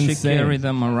does she carry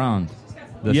them around?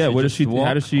 What does she?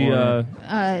 How does she?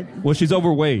 Well, she's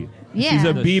overweight. Yeah. She's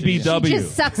a BBW. She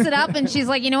just sucks it up, and she's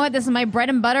like, you know what? This is my bread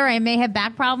and butter. I may have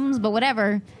back problems, but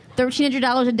whatever.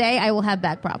 $1,300 a day, I will have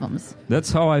back problems. That's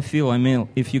how I feel. I mean,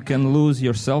 if you can lose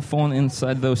your cell phone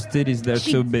inside those titties, they're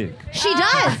too big. She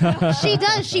does. She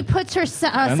does. She puts her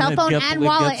cell phone and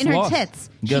wallet in her tits.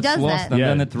 She does lost, that. And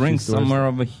then it rings somewhere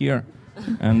over here,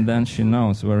 and then she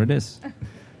knows where it is.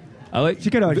 She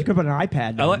could put an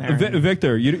iPad down there.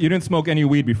 Victor, you didn't smoke any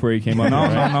weed before you came on.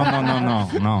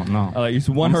 No. You just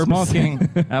one herb smoking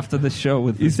after the show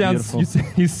with you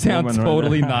sound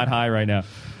totally not high right now.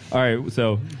 All right,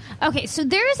 so. Okay, so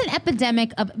there is an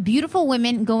epidemic of beautiful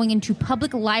women going into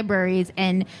public libraries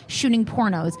and shooting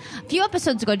pornos. A few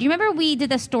episodes ago, do you remember we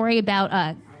did a story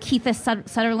about Keitha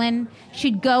Sutherland.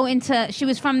 She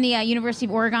was from the University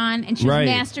of Oregon, and she was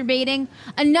masturbating.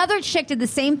 Another chick did the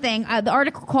same thing. The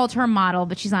article called her a model,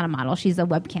 but she's not a model. She's a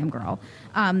webcam girl.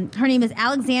 Her name is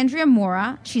Alexandria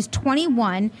Mora. She's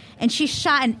 21, and she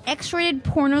shot an X-rated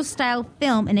porno-style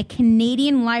film in a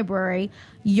Canadian library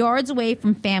yards away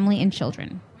from family and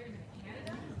children.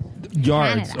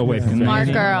 Yards away from Smart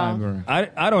family. girl.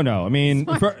 I don't know. I mean,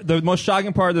 the most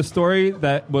shocking part of the story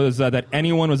that was that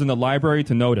anyone was in the library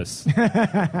to notice.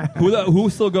 Who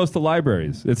still goes to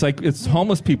libraries? It's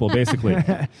homeless people basically.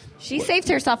 She saved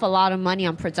herself a lot of money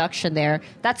on production there.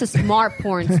 That's a smart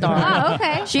porn star. Oh,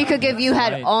 okay. She could give you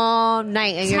head all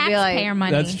night and you'd be like, Taxpayer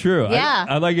money. That's true. Yeah.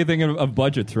 I like you thinking of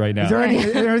budgets right now. Is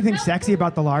there anything sexy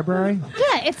about the library?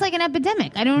 Yeah, it's like an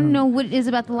epidemic. I don't know what it is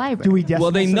about the library. Do we?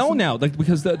 Well, they know now,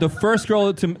 because the first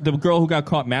girl, the girl who got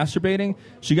caught masturbating,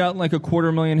 she got like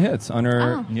 250,000 hits on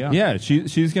her. Oh. Yeah,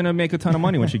 she's gonna make a ton of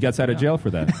money when she gets out of jail for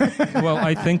that. Well,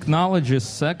 I think knowledge is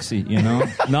sexy, Knowledge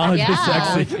is Knowledge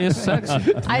sexy. is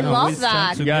sexy. I love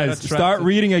that. You guys, start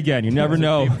reading again. You never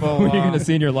know who you're gonna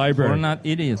see in your library. We're not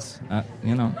idiots.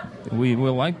 We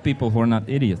like people who are not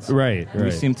idiots. Right.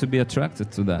 We seem to be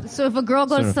attracted to that. So if a girl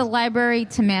goes to the library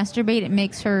to masturbate, it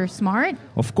makes her smart?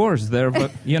 Of course,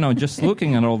 just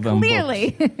looking at all them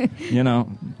Clearly. books,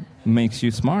 makes you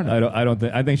smart.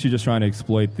 I think she's just trying to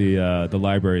exploit the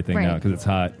library thing now because it's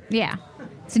hot. Yeah.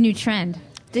 It's a new trend.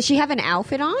 Did she have an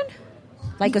outfit on?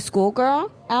 Like a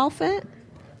schoolgirl outfit?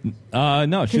 No,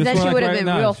 Because then she would have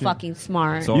been real fucking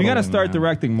smart. You got to start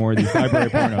directing more of these library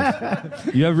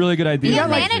pornos. You have really good ideas. Be a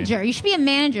manager. You should be a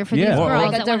manager for these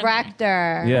girls. Like a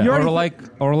director. Yeah.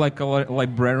 Or like a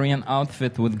librarian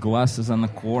outfit with glasses and a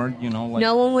cord.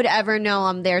 No one would ever know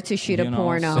I'm there to shoot a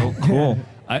porno. So cool.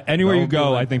 Anywhere you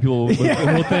go, I think people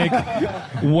will think,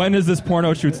 when is this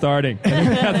porno shoot starting?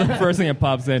 That's the first thing that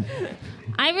pops in.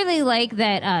 I really like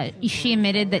that she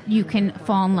admitted that you can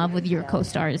fall in love with your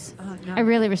co-stars. Oh, no. I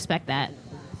really respect that.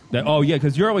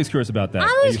 Because you're always curious about that. I'm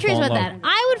always curious about that.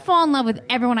 I would fall in love with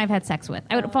everyone I've had sex with.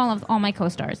 I would fall in love with all my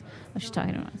co-stars. Oh, she's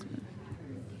talking to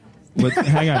us.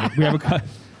 Hang on.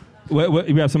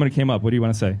 We have somebody came up. What do you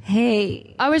want to say?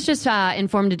 Hey. I was just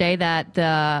informed today that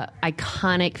the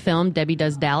iconic film Debbie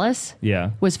Does Dallas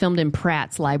was filmed in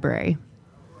Pratt's library.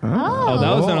 Oh,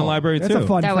 that was in a library too. That's a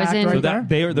fun That was fact in right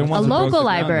there. They're a ones that broke local the ground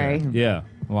library. there. Yeah.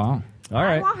 Wow. All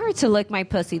right. I want her to lick my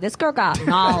pussy. This girl got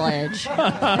knowledge.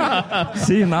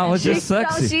 See, knowledge is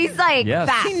sexy. She's like, Yes.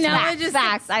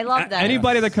 facts. I love that.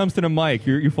 Anybody that comes to the mic,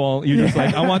 you're just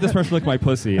like, I want this person to lick my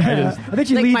pussy. I think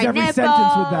she Lick leads my every nipple,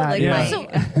 sentence with that. lick Yeah. my-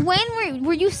 So when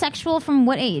were you sexual? From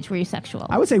what age were you sexual?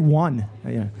 I would say 1.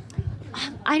 Yeah.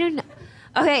 I don't know.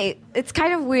 Okay, it's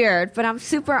kind of weird, but I'm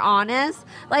super honest.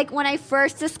 Like, when I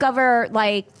first discovered,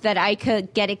 that I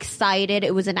could get excited,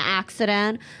 it was an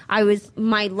accident.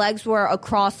 My legs were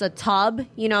across a tub,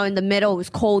 in the middle. It was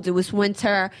cold. It was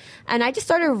winter. And I just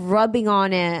started rubbing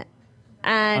on it.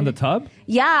 And On the tub?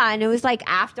 Yeah, and it was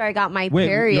after I got my Wait,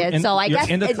 period. So I you're guess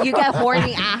in the you get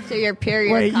horny after your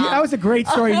period. Wait, comes. that was a great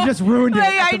story. You just ruined it. Wait,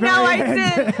 at the I know very I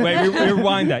end. did. Wait,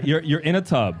 rewind that. You're in a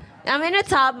tub. I'm in a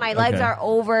tub. My legs Okay. are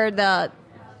over the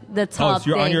tub So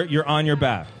you're thing. you're on your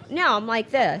back. No, I'm like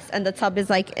this, and the tub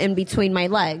is in between my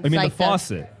legs. I mean, like the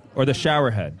faucet or the shower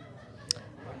head.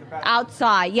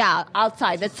 Outside, yeah,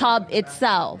 outside. The tub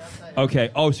itself. Okay.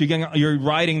 Oh, so you're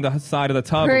riding the side of the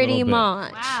tub. Pretty a little bit.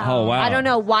 much. Oh wow. I don't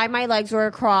know why my legs were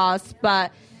across,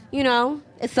 but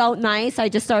it felt nice. I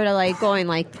just started going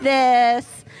like this.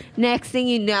 Next thing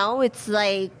you know, it's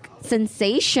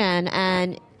sensation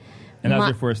And that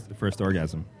was your first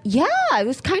orgasm. Yeah, it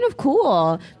was kind of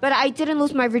cool. But I didn't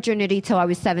lose my virginity till I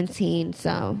was 17,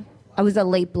 so I was a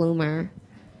late bloomer.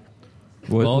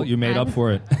 Well, you made up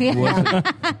for it.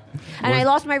 And I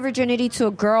lost my virginity to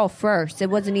a girl first.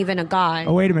 It wasn't even a guy.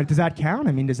 Oh, wait a minute. Does that count?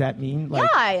 I mean, does that mean Yeah, all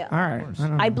right. I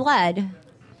don't know. I bled.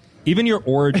 Even your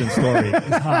origin story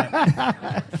is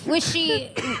hot. Was she?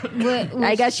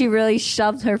 I guess she really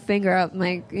shoved her finger up,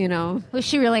 Was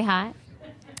she really hot?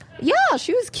 Yeah,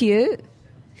 she was cute.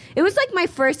 It was my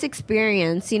first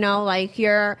experience,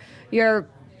 your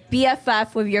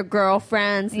BFF with your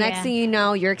girlfriends. Next Yeah. thing you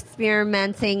know, you're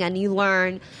experimenting and you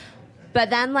learn. But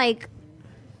then,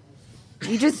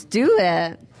 you just do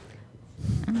it.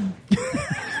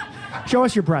 Show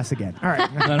us your breasts again. All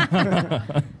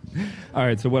right. All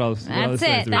right. So what else? That's it.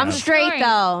 I'm That's straight, story.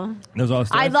 though. Those all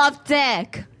I love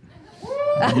dick.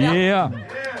 Yeah.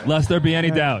 Lest there be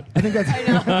any doubt. I think that's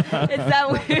Is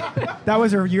that weird? that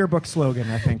was her yearbook slogan.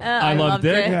 I think. I love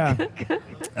dick. Yeah.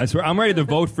 I swear, I'm ready to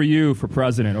vote for you for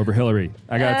president over Hillary.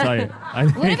 I gotta tell you,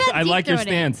 What about I deep like your throating?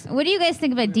 stance. What do you guys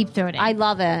think about deep throating? I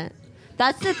love it.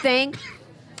 That's the thing.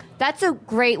 That's a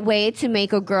great way to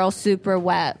make a girl super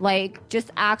wet. Like,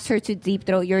 just ask her to deep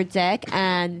throat your dick,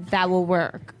 and that will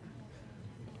work.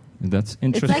 That's It's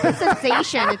interesting. like a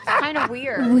sensation. It's kind of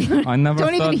weird. I never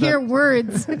Don't even thought hear that,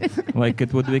 words. like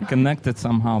it would be connected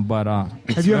somehow, but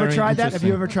it's Have you ever very tried that? Have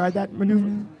you interesting. ever tried that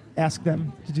maneuver? Ask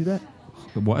them to do that.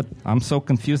 What? I'm so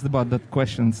confused about that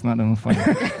question. It's not even funny.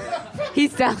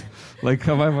 He's down. Like,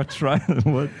 have I ever tried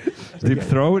what? Deep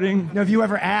throating? Now, have you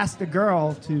ever asked a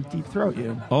girl to deep throat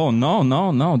you? Oh,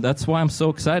 no. That's why I'm so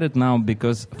excited now,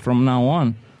 because from now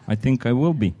on, I think I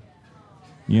will be.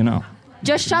 You know.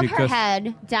 Just shove her Because-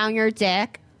 head down your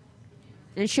dick,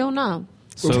 and she'll know.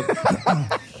 So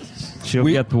she'll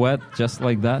get wet just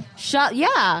like that?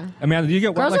 Yeah. Amanda, do you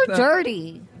get wet Girls like are that?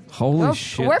 dirty. Holy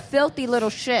shit. We're filthy little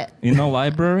shit. In a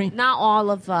library? Not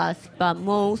all of us, but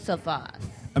most of us.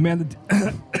 Amanda,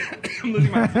 I'm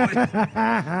losing my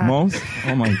voice. Most?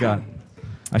 Oh, my God.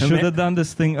 I should have done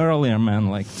this thing earlier, man,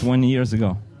 like 20 years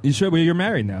ago. You should. Well, you're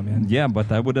married now, man. Yeah,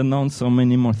 but I would have known so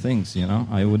many more things, you know?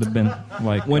 I would have been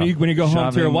like... When you go home to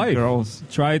your shoving wife, girls.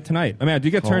 try it tonight. Amanda, do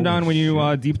you get turned Holy on when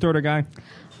you deep throat a guy?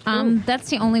 That's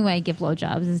the only way I give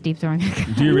blowjobs is deep throwing.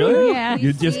 Do you really? Yeah.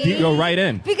 You just go right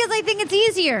in. Because I think it's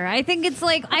easier. I think it's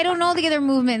like, I don't know the other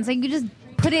movements. Like, you just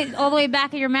put it all the way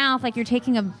back in your mouth like you're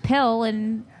taking a pill,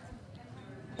 and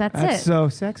that's it. That's so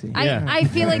sexy. I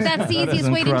feel like that's the That is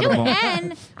easiest way to do it. incredible.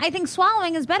 And I think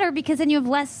swallowing is better because then you have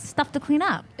less stuff to clean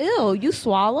up. Ew, you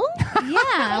swallow?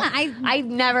 Yeah. I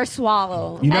never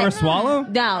swallow. You never swallow?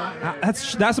 No.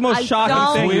 That's the most I shocking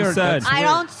don't. thing you Weird. said. I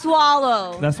don't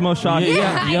swallow. That's the most shocking.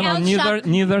 Yeah, you know, I'm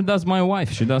neither does my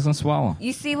wife. She doesn't swallow.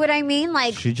 You see what I mean?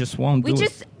 Like, She just won't do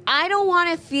it. I don't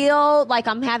want to feel like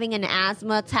I'm having an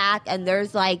asthma attack and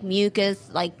there's like mucus,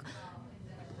 like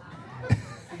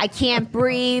I can't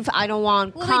breathe. I don't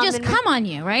want. Well, they just come on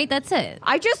you, right? That's it.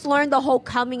 I just learned the whole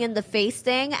coming in the face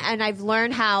thing, and I've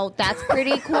learned how that's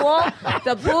pretty cool.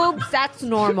 The boobs, that's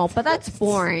normal, but that's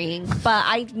boring. But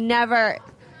I've never.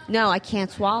 No, I can't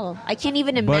swallow. I can't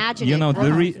even imagine. But you know, it. the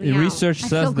Grosses me out. research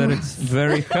says that it's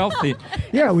very healthy.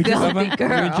 Yeah, we just Filthy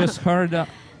girl. We just heard that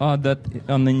on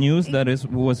the news that it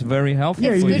was very healthy.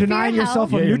 Yeah, for you're you. denying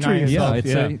yourself of nutrients. Yeah,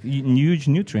 it's a huge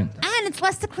nutrient. And it's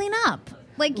less to clean up.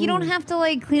 Like, you don't have to,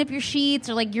 like, clean up your sheets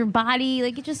or, like, your body.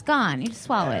 Like, it's just gone. You just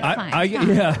swallow it. It's fine.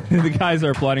 Yeah, the guys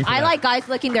are applauding for I that. like guys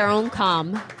licking their own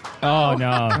cum. Oh, no.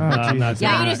 I'm not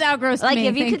saying Yeah, you that. just outgrossed Like me.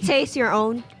 if you Thank could taste your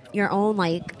own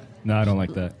like No, I don't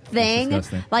like that. thing. That's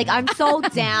disgusting. Like I'm so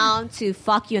down to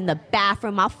fuck you in the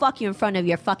bathroom. I'll fuck you in front of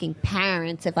your fucking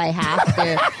parents if I have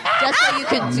to, just so you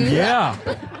can do that.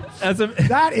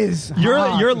 That is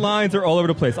your lines are all over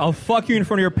the place. I'll fuck you in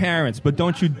front of your parents, but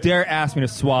don't you dare ask me to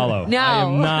swallow. No. I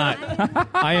am not.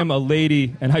 I am a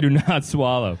lady, and I do not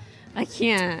swallow. I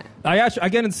can't. I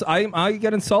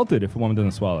get insulted if a woman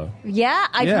doesn't swallow. Yeah,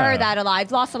 I've Yeah. heard that a lot.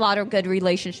 I've lost a lot of good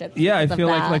relationships. Yeah, I because of feel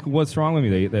that. like what's wrong with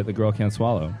me that the girl can't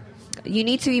swallow? You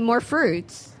need to eat more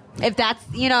fruits. If that's,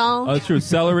 Oh, it's true.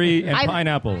 Celery and I-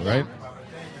 pineapple, right?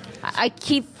 I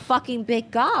keep fucking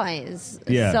big guys.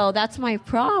 Yeah. So that's my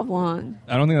problem.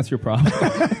 I don't think that's your problem.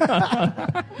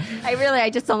 I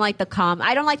just don't like the cum.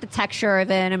 I don't like the texture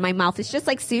of it in my mouth. It's just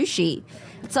like sushi.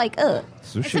 It's like, ugh.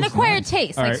 It's an acquired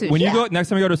taste, All like right. sushi. When you go next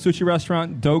time you go to a sushi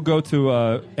restaurant, don't go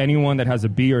to anyone that has a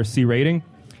B or C rating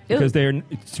because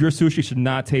your sushi should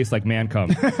not taste like man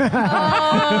cum.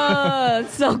 Oh,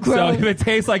 it's so So gross. if it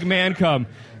tastes like man cum,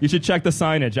 you should check the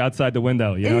signage outside the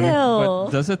window. You know what I mean? Ew.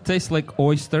 But does it taste like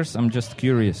oysters? I'm just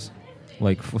curious.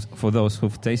 Like for those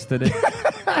who've tasted it.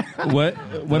 What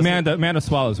Amanda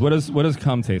swallows? What does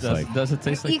cum taste like? Does it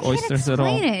taste You like can't oysters at all?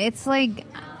 explain it. It's like...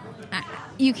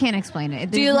 you can't explain it.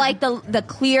 Do you like the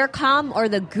clear cum or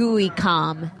the gooey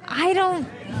cum? I don't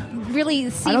really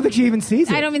see... I don't think she even sees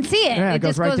it. I don't even see it. Yeah, it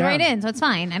just right goes down. right in, so it's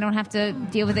fine. I don't have to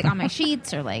deal with it on my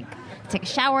sheets or, like, take a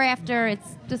shower after.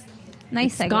 It's just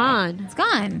nice. It's gone. It's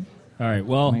gone. All right.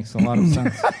 Well, makes a lot of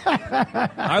sense.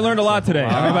 I learned a lot today.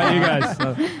 How about you guys?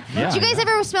 Did you guys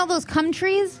ever smell those cum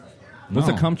trees? What's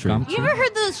a cum tree? You ever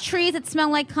heard those trees that smell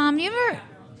like cum? You know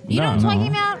what I'm talking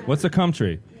about? What's a cum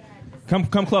tree? Come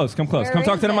close. Come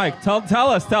talk to the mic. Tell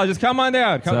us. Just come on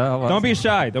down. Don't be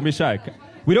shy.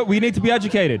 We need to be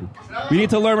educated. We need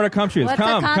to learn what a cum tree is. What's a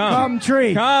Come. Cum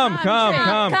tree. Come.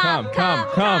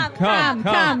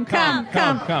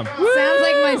 Sounds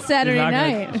like my Saturday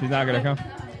night. She's not gonna come.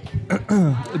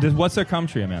 What's a cum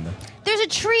tree, Amanda? There's a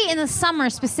tree in the summer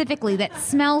specifically that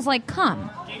smells like cum.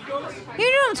 You know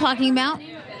what I'm talking about?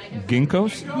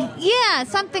 Ginkgos? Yeah,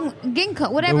 something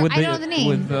ginkgo, whatever. I don't know the name.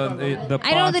 With the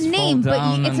I don't know the pods name, fall but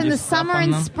down it's and in you the step summer on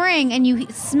and them? spring, and you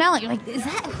smell it. You're like, is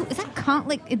that cum.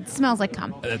 Like it smells like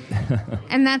cum.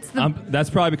 And that's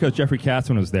probably because Jeffrey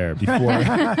Katsman was there before.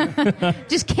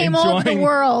 just came over the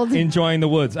world. Enjoying the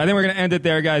woods. I think we're going to end it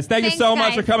there, guys. Thank you so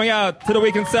much for coming out to the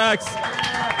Week in Sex.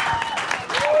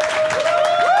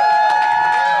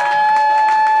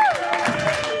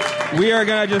 We're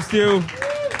going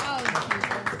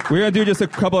to do just a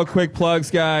couple of quick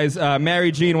plugs, guys.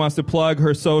 Mary Jean wants to plug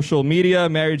her social media.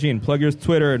 Mary Jean, plug your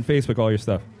Twitter and Facebook, all your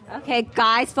stuff. Okay,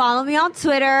 guys, follow me on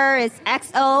Twitter. It's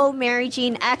XO, Mary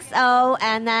Jean XO.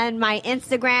 And then my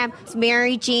Instagram is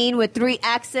Mary Jean with 3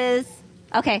 X's.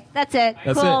 Okay, that's it.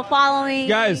 Cool, follow me.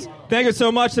 Guys, thank you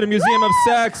so much to the Museum of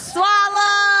Sex.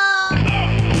 Swallow!